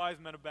destroy the wise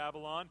men of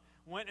Babylon,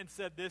 went and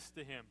said this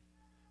to him,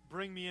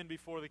 Bring me in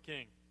before the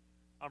king.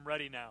 I'm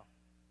ready now.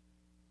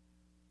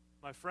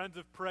 My friends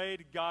have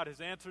prayed. God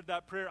has answered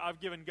that prayer. I've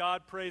given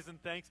God praise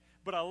and thanks.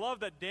 But I love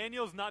that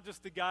Daniel's not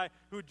just a guy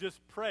who just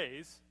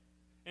prays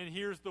and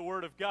hears the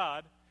word of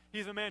God.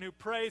 He's a man who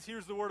prays,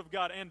 hears the word of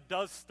God, and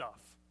does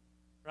stuff,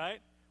 right?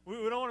 We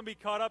don't want to be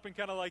caught up in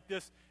kind of like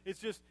this. It's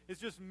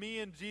just me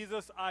and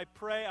Jesus. I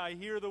pray, I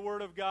hear the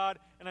word of God,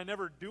 and I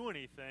never do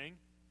anything.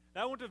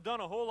 That wouldn't have done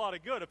a whole lot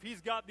of good. If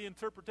he's got the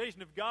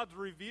interpretation, if God's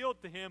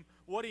revealed to him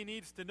what he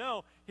needs to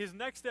know, his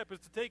next step is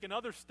to take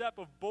another step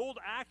of bold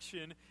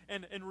action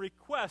and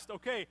request,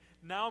 okay,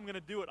 now I'm going to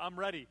do it. I'm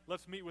ready.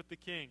 Let's meet with the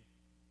king.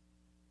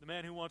 The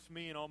man who wants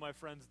me and all my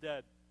friends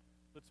dead.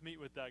 Let's meet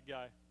with that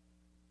guy.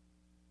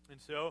 And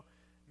so,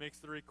 makes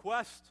the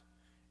request,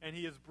 and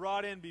he is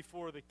brought in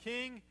before the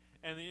king,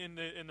 and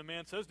the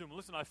man says to him,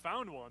 Listen, I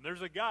found one.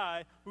 There's a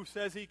guy who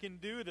says he can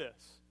do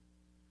this.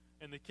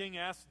 And the king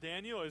asks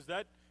Daniel, Is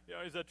that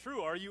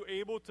true? Are you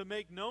able to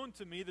make known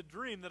to me the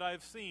dream that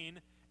I've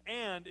seen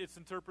and its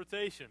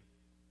interpretation?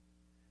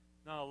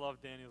 Now I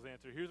love Daniel's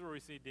answer. Here's where we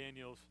see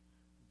Daniel's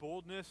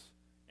boldness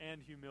and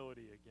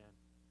humility again.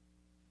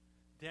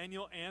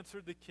 Daniel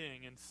answered the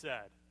king and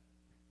said,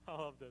 I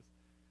love this,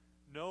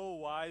 No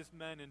wise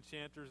men,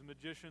 enchanters,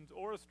 magicians,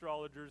 or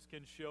astrologers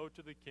can show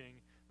to the king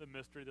the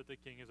mystery that the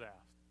king has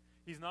asked.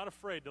 He's not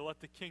afraid to let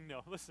the king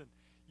know, listen,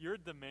 your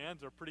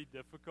demands are pretty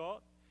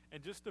difficult,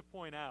 and just to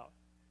point out,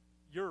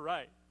 you're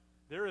right.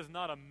 There is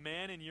not a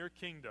man in your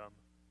kingdom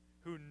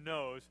who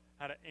knows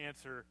how to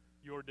answer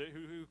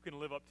who can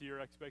live up to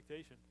your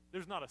expectations.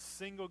 There's not a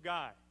single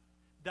guy.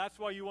 That's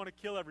why you want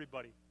to kill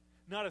everybody.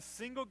 Not a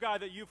single guy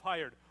that you've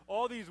hired.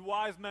 All these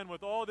wise men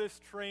with all this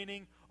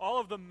training, all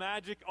of the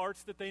magic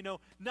arts that they know,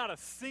 not a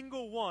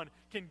single one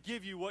can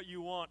give you what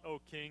you want, O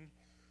king.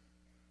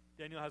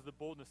 Daniel has the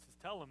boldness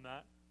to tell him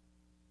that.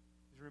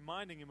 He's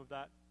reminding him of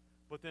that.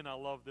 But then I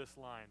love this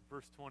line,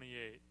 verse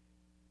 28.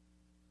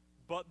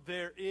 But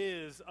there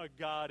is a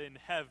God in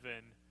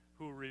heaven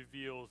who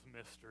reveals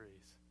mysteries.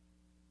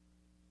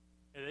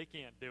 And they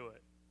can't do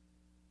it.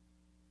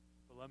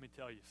 But let me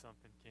tell you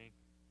something, king.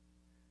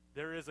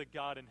 There is a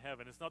God in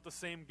heaven. It's not the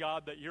same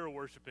God that you're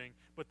worshiping,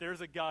 but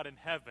there's a God in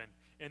heaven.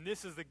 And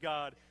this is the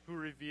God who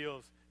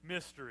reveals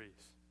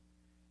mysteries.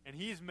 And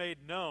he's made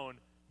known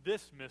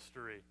this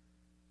mystery.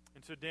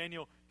 And so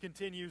Daniel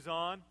continues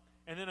on.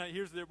 And then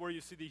here's where you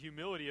see the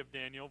humility of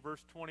Daniel,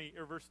 verse 20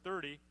 or verse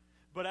 30.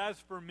 But as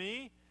for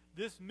me,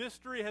 this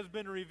mystery has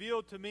been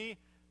revealed to me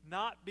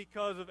not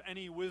because of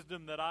any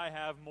wisdom that I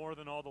have more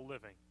than all the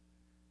living.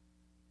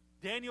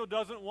 Daniel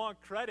doesn't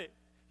want credit.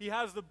 He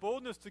has the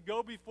boldness to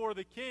go before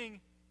the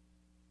king,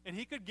 and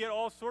he could get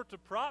all sorts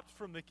of props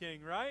from the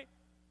king, right?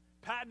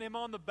 Patting him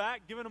on the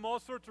back, giving him all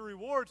sorts of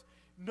rewards.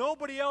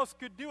 Nobody else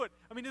could do it.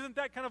 I mean, isn't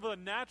that kind of a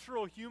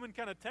natural human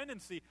kind of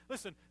tendency?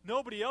 Listen,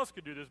 nobody else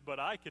could do this, but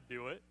I could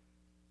do it.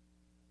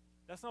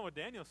 That's not what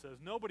Daniel says.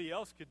 Nobody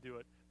else could do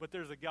it, but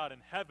there's a God in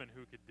heaven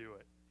who could do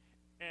it.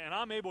 And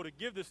I'm able to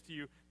give this to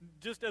you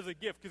just as a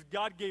gift, because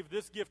God gave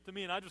this gift to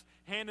me, and I'm just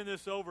handing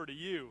this over to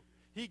you.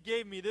 He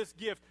gave me this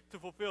gift to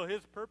fulfill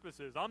his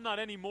purposes. I'm not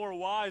any more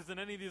wise than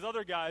any of these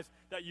other guys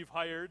that you've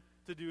hired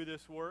to do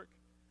this work.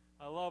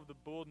 I love the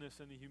boldness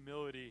and the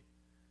humility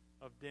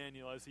of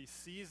Daniel. As he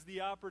sees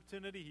the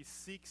opportunity, he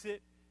seeks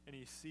it, and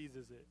he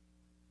seizes it.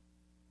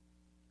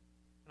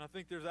 And I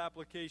think there's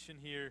application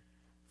here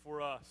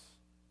for us.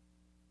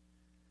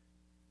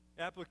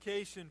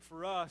 Application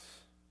for us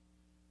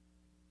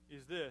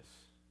is this.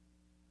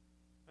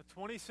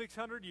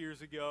 2,600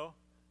 years ago,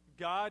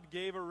 God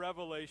gave a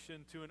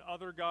revelation to an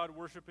other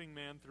God-worshiping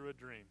man through a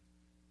dream.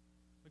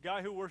 A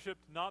guy who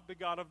worshiped not the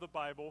God of the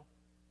Bible,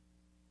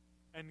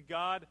 and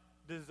God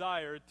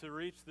desired to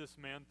reach this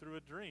man through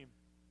a dream.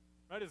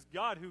 Right? It's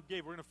God who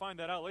gave. We're going to find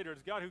that out later.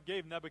 It's God who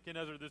gave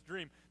Nebuchadnezzar this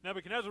dream.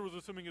 Nebuchadnezzar was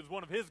assuming it was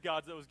one of his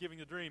gods that was giving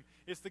the dream.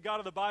 It's the God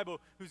of the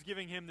Bible who's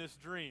giving him this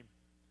dream.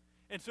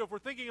 And so if we're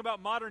thinking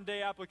about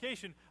modern-day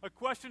application, a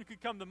question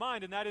could come to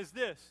mind, and that is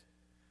this.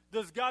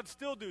 Does God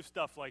still do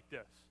stuff like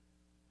this?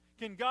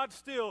 Can God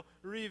still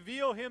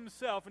reveal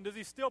himself, and does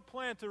he still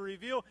plan to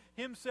reveal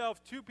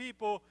himself to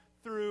people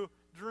through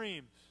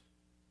dreams?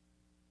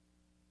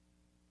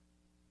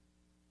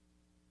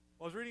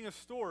 I was reading a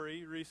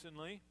story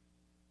recently.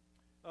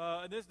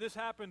 This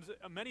happens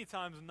many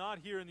times, not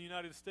here in the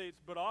United States,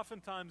 but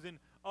oftentimes in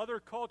other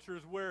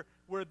cultures where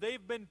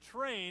they've been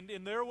trained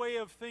in their way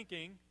of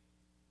thinking.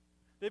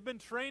 They've been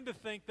trained to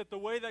think that the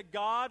way that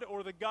God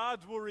or the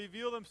gods will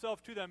reveal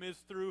themselves to them is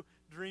through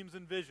dreams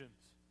and visions.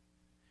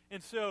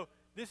 And so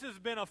this has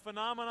been a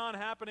phenomenon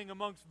happening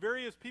amongst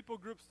various people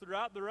groups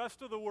throughout the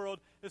rest of the world,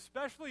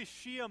 especially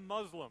Shia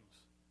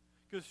Muslims.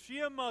 Because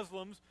Shia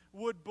Muslims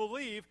would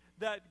believe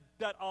that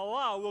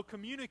Allah will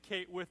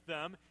communicate with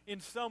them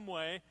in some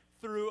way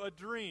through a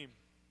dream.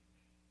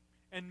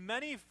 And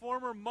many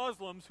former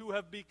Muslims who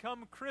have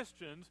become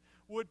Christians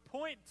would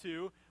point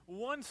to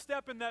one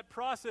step in that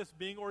process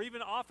being, or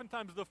even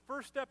oftentimes the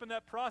first step in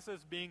that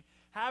process being,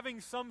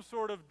 having some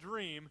sort of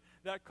dream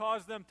that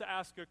caused them to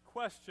ask a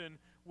question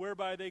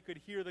whereby they could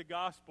hear the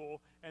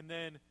gospel and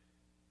then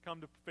come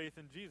to faith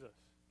in Jesus.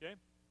 Okay?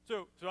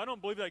 So I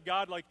don't believe that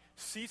God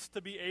ceased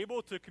to be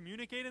able to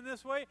communicate in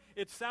this way.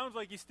 It sounds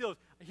like he still is.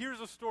 Here's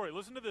a story.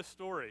 Listen to this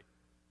story.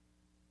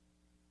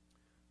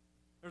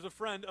 There's a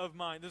friend of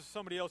mine. This is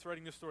somebody else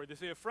writing this story. They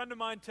say, a friend of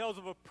mine tells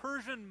of a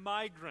Persian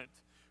migrant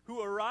who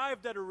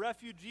arrived at a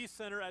refugee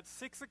center at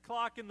 6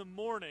 o'clock in the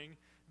morning,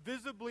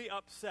 visibly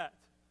upset.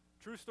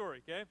 True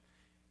story, okay?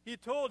 He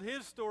told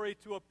his story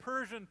to a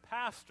Persian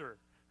pastor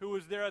who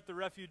was there at the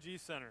refugee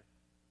center.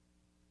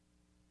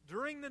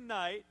 During the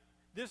night,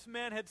 this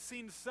man had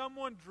seen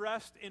someone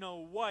dressed in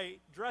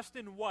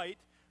white,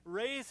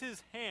 raise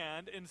his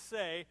hand and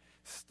say,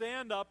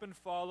 "Stand up and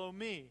follow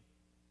me."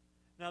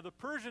 Now the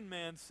Persian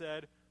man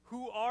said,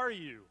 "Who are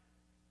you?"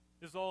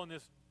 This is all in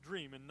this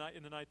dream in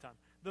the nighttime.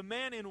 The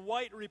man in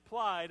white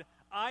replied,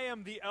 "I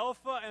am the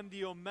Alpha and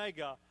the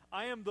Omega.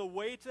 I am the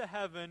way to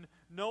heaven.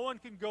 No one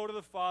can go to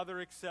the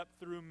Father except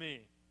through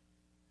me."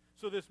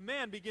 So this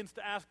man begins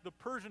to ask the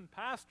Persian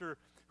pastor,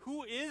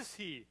 "Who is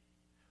he?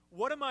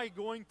 What am I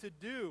going to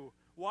do?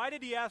 Why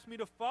did he ask me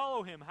to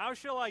follow him? How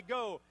shall I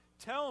go?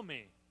 Tell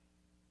me."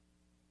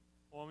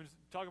 Well, I mean,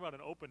 talk about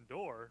an open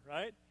door,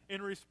 right?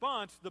 In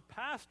response, the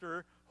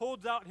pastor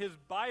holds out his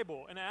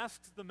Bible and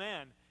asks the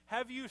man,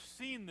 "Have you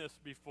seen this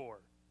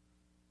before?"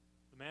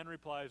 The man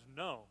replies,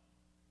 "No."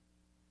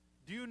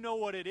 "Do you know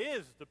what it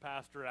is?" the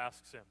pastor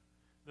asks him.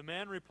 The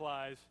man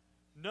replies,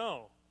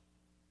 "No."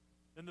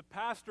 Then the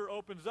pastor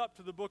opens up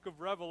to the book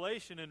of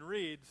Revelation and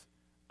reads,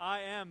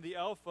 "I am the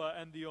Alpha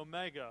and the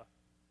Omega,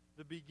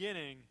 the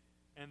beginning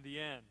and the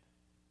end."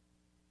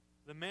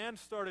 The man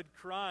started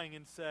crying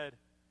and said,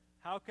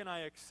 "How can I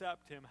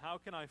accept him? How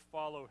can I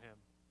follow him?"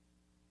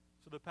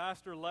 So the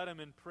pastor led him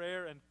in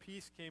prayer, and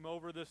peace came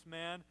over this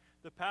man.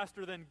 The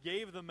pastor then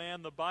gave the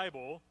man the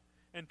Bible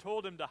and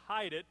told him to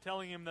hide it,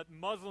 telling him that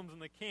Muslims in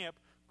the camp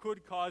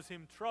could cause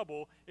him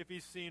trouble if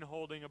he's seen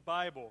holding a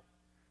Bible.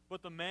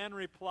 But the man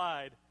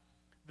replied,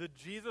 "The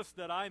Jesus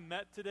that I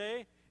met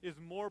today is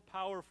more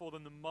powerful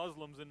than the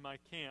Muslims in my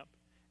camp."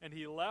 And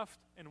he left,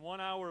 and 1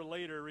 hour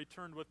later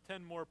returned with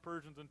 10 more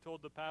Persians and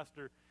told the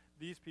pastor,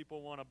 "These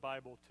people want a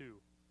Bible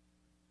too."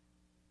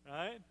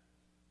 Right?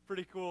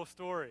 Pretty cool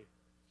story.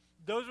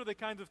 Those are the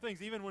kinds of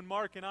things, even when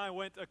Mark and I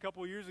went a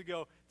couple years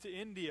ago to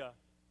India,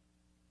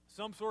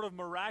 some sort of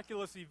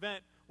miraculous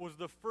event was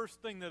the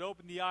first thing that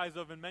opened the eyes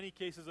of, in many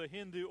cases, a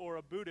Hindu or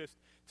a Buddhist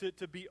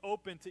to be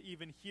open to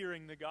even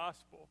hearing the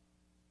gospel.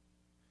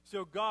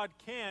 So God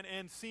can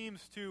and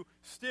seems to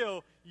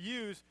still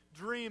use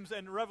dreams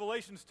and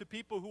revelations to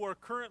people who are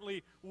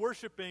currently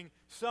worshiping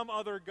some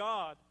other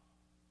god.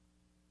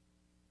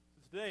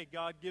 Today,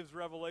 God gives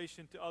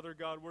revelation to other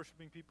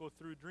God-worshiping people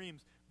through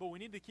dreams. But we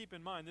need to keep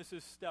in mind, this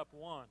is step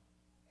one,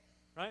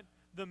 right?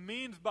 The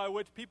means by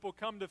which people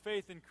come to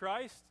faith in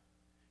Christ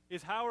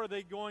is, how are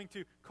they going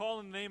to call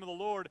in the name of the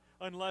Lord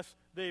unless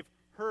they've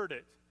heard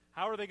it?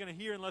 How are they going to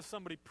hear unless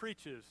somebody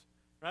preaches,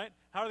 right?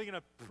 How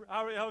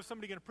is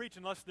somebody going to preach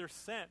unless they're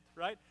sent,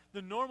 right?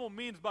 The normal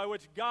means by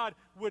which God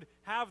would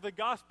have the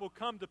gospel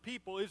come to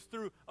people is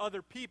through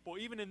other people.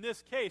 Even in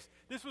this case,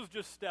 this was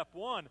just step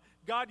one.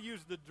 God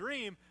used the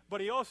dream,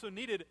 but he also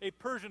needed a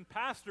Persian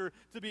pastor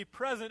to be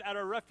present at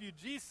a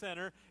refugee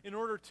center in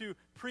order to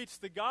preach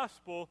the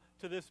gospel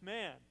to this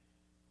man,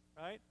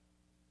 right?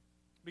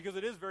 Because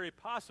it is very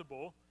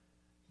possible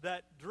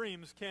that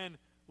dreams can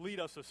lead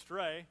us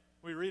astray.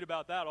 We read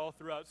about that all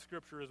throughout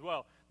Scripture as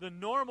well. The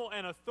normal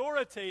and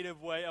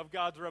authoritative way of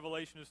God's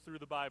revelation is through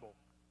the Bible,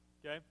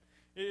 okay?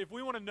 If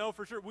we want to know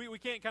for sure, we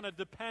can't kind of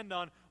depend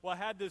on, well, I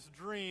had this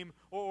dream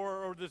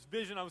or this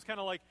vision. I was kind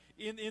of like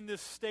in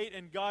this state,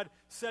 and God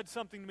said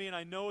something to me, and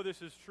I know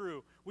this is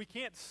true. We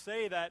can't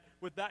say that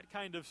with that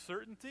kind of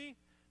certainty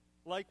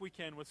like we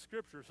can with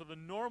Scripture. So the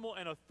normal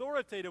and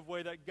authoritative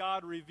way that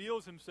God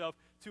reveals himself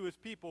to his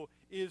people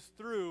is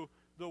through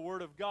the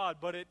Word of God,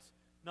 but it's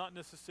not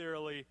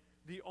necessarily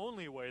the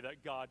only way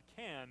that God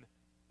can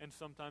and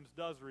sometimes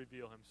does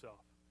reveal himself.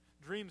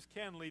 Dreams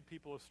can lead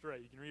people astray.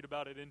 You can read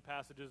about it in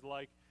passages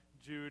like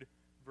Jude,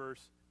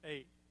 verse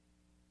 8.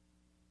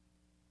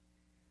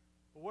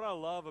 But what I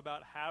love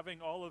about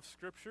having all of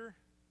Scripture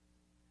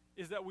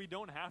is that we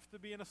don't have to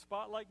be in a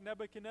spot like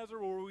Nebuchadnezzar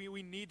where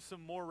we need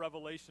some more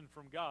revelation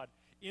from God.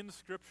 In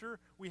Scripture,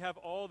 we have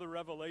all the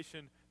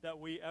revelation that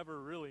we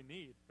ever really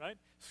need, right?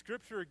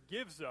 Scripture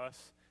gives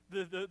us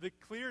the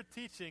clear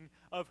teaching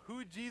of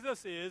who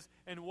Jesus is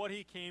and what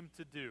he came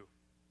to do.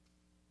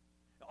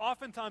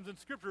 Oftentimes in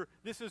Scripture,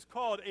 this is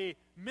called a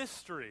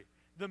mystery,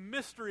 the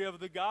mystery of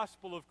the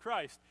gospel of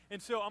Christ.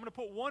 And so I'm going to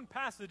put one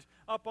passage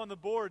up on the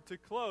board to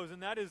close,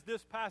 and that is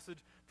this passage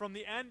from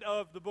the end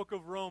of the book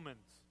of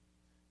Romans.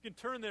 You can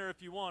turn there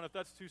if you want, if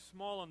that's too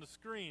small on the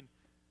screen.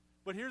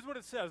 But here's what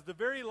it says. The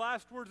very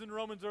last words in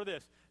Romans are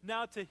this: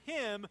 "Now to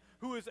him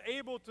who is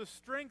able to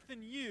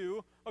strengthen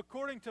you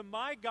according to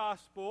my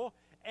gospel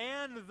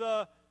and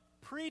the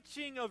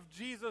preaching of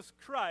Jesus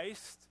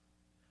Christ,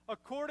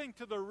 according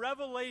to the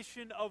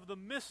revelation of the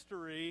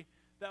mystery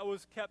that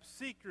was kept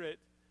secret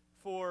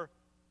for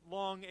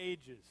long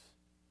ages."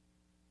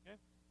 Okay?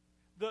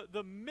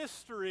 The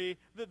mystery,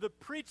 the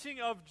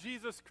preaching of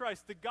Jesus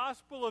Christ, the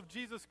gospel of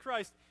Jesus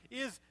Christ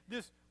is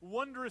this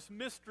wondrous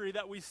mystery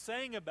that we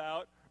sang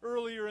about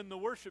earlier in the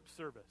worship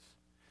service.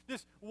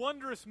 This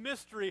wondrous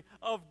mystery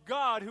of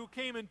God who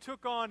came and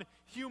took on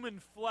human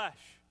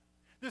flesh.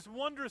 This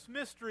wondrous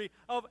mystery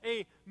of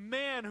a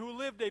man who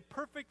lived a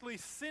perfectly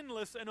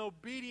sinless and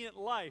obedient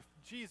life,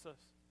 Jesus.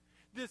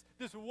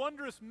 This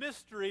wondrous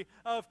mystery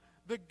of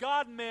the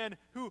God-man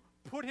who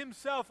put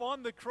himself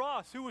on the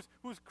cross, who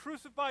was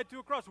crucified to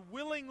a cross,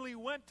 willingly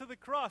went to the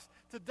cross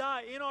to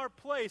die in our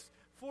place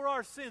for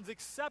our sins,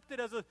 accepted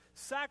as a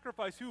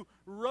sacrifice, who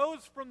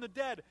rose from the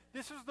dead.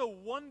 This is the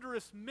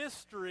wondrous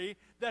mystery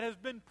that has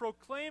been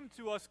proclaimed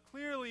to us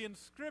clearly in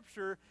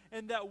Scripture,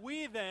 and that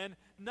we then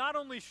not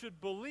only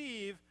should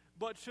believe,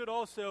 but should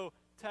also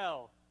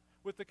tell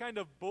with the kind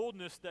of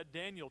boldness that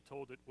Daniel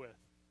told it with.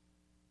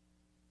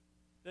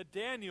 That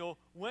Daniel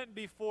went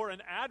before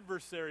an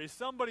adversary,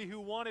 somebody who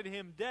wanted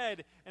him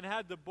dead, and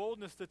had the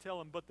boldness to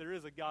tell him, but there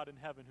is a God in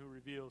heaven who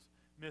reveals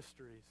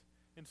mysteries.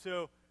 And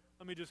so,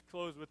 let me just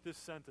close with this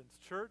sentence.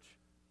 Church,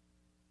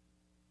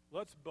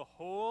 let's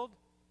behold,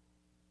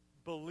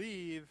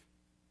 believe,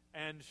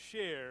 and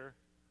share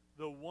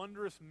the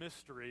wondrous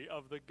mystery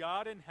of the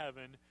God in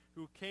heaven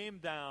who came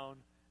down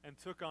and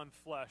took on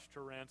flesh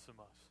to ransom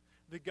us.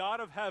 The God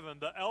of heaven,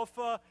 the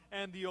Alpha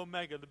and the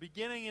Omega, the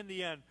beginning and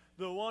the end,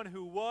 the one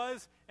who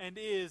was and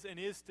is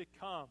to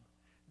come.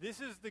 This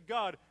is the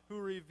God who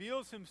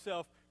reveals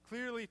himself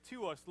clearly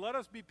to us. Let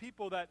us be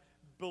people that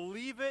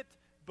believe it,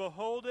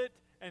 behold it,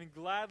 and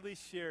gladly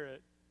share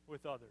it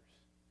with others.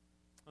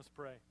 Let's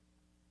pray.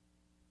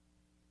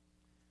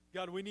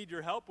 God, we need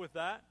your help with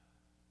that.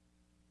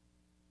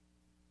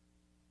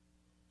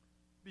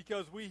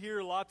 because we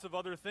hear lots of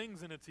other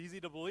things, and it's easy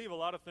to believe a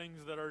lot of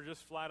things that are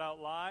just flat out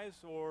lies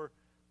or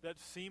that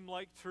seem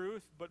like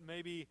truth but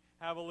maybe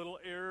have a little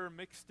error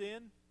mixed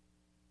in.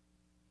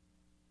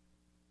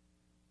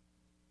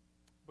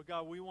 But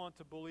God, we want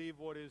to believe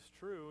what is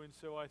true, and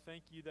so I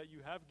thank you that you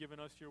have given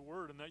us your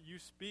word and that you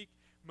speak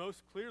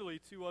most clearly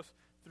to us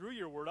through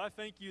your word. I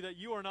thank you that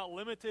you are not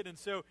limited, and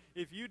so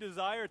if you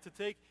desire to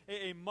take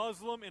a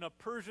Muslim in a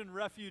Persian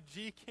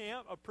refugee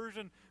camp, a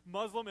Persian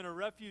Muslim in a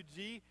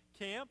refugee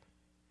camp,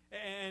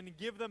 and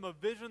give them a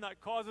vision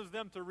that causes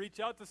them to reach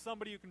out to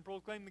somebody who can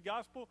proclaim the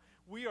gospel,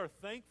 we are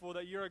thankful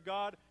that you're a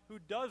God who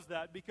does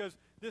that, because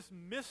this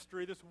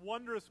mystery, this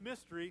wondrous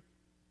mystery,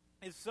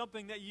 is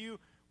something that you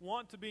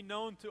want to be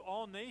known to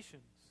all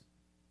nations.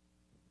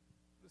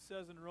 It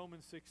says in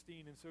Romans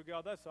 16, and so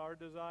God, that's our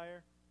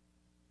desire,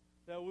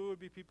 that we would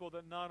be people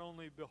that not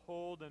only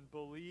behold and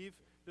believe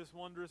this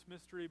wondrous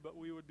mystery, but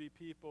we would be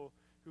people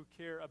who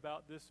care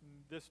about this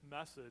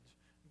message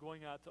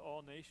going out to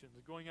all nations,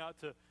 going out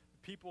to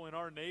people in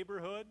our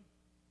neighborhood,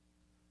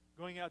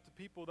 going out to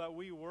people that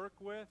we work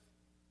with,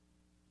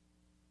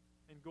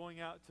 and going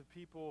out to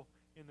people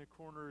in the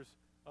corners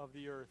of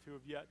the earth who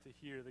have yet to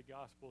hear the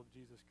gospel of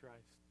Jesus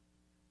Christ.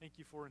 Thank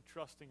you for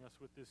entrusting us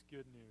with this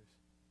good news.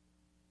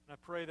 And I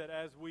pray that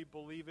as we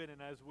believe it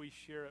and as we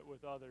share it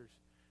with others,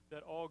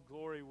 that all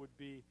glory would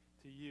be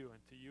to you and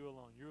to you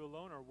alone. You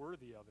alone are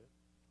worthy of it.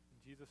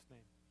 In Jesus'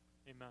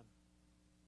 name, amen.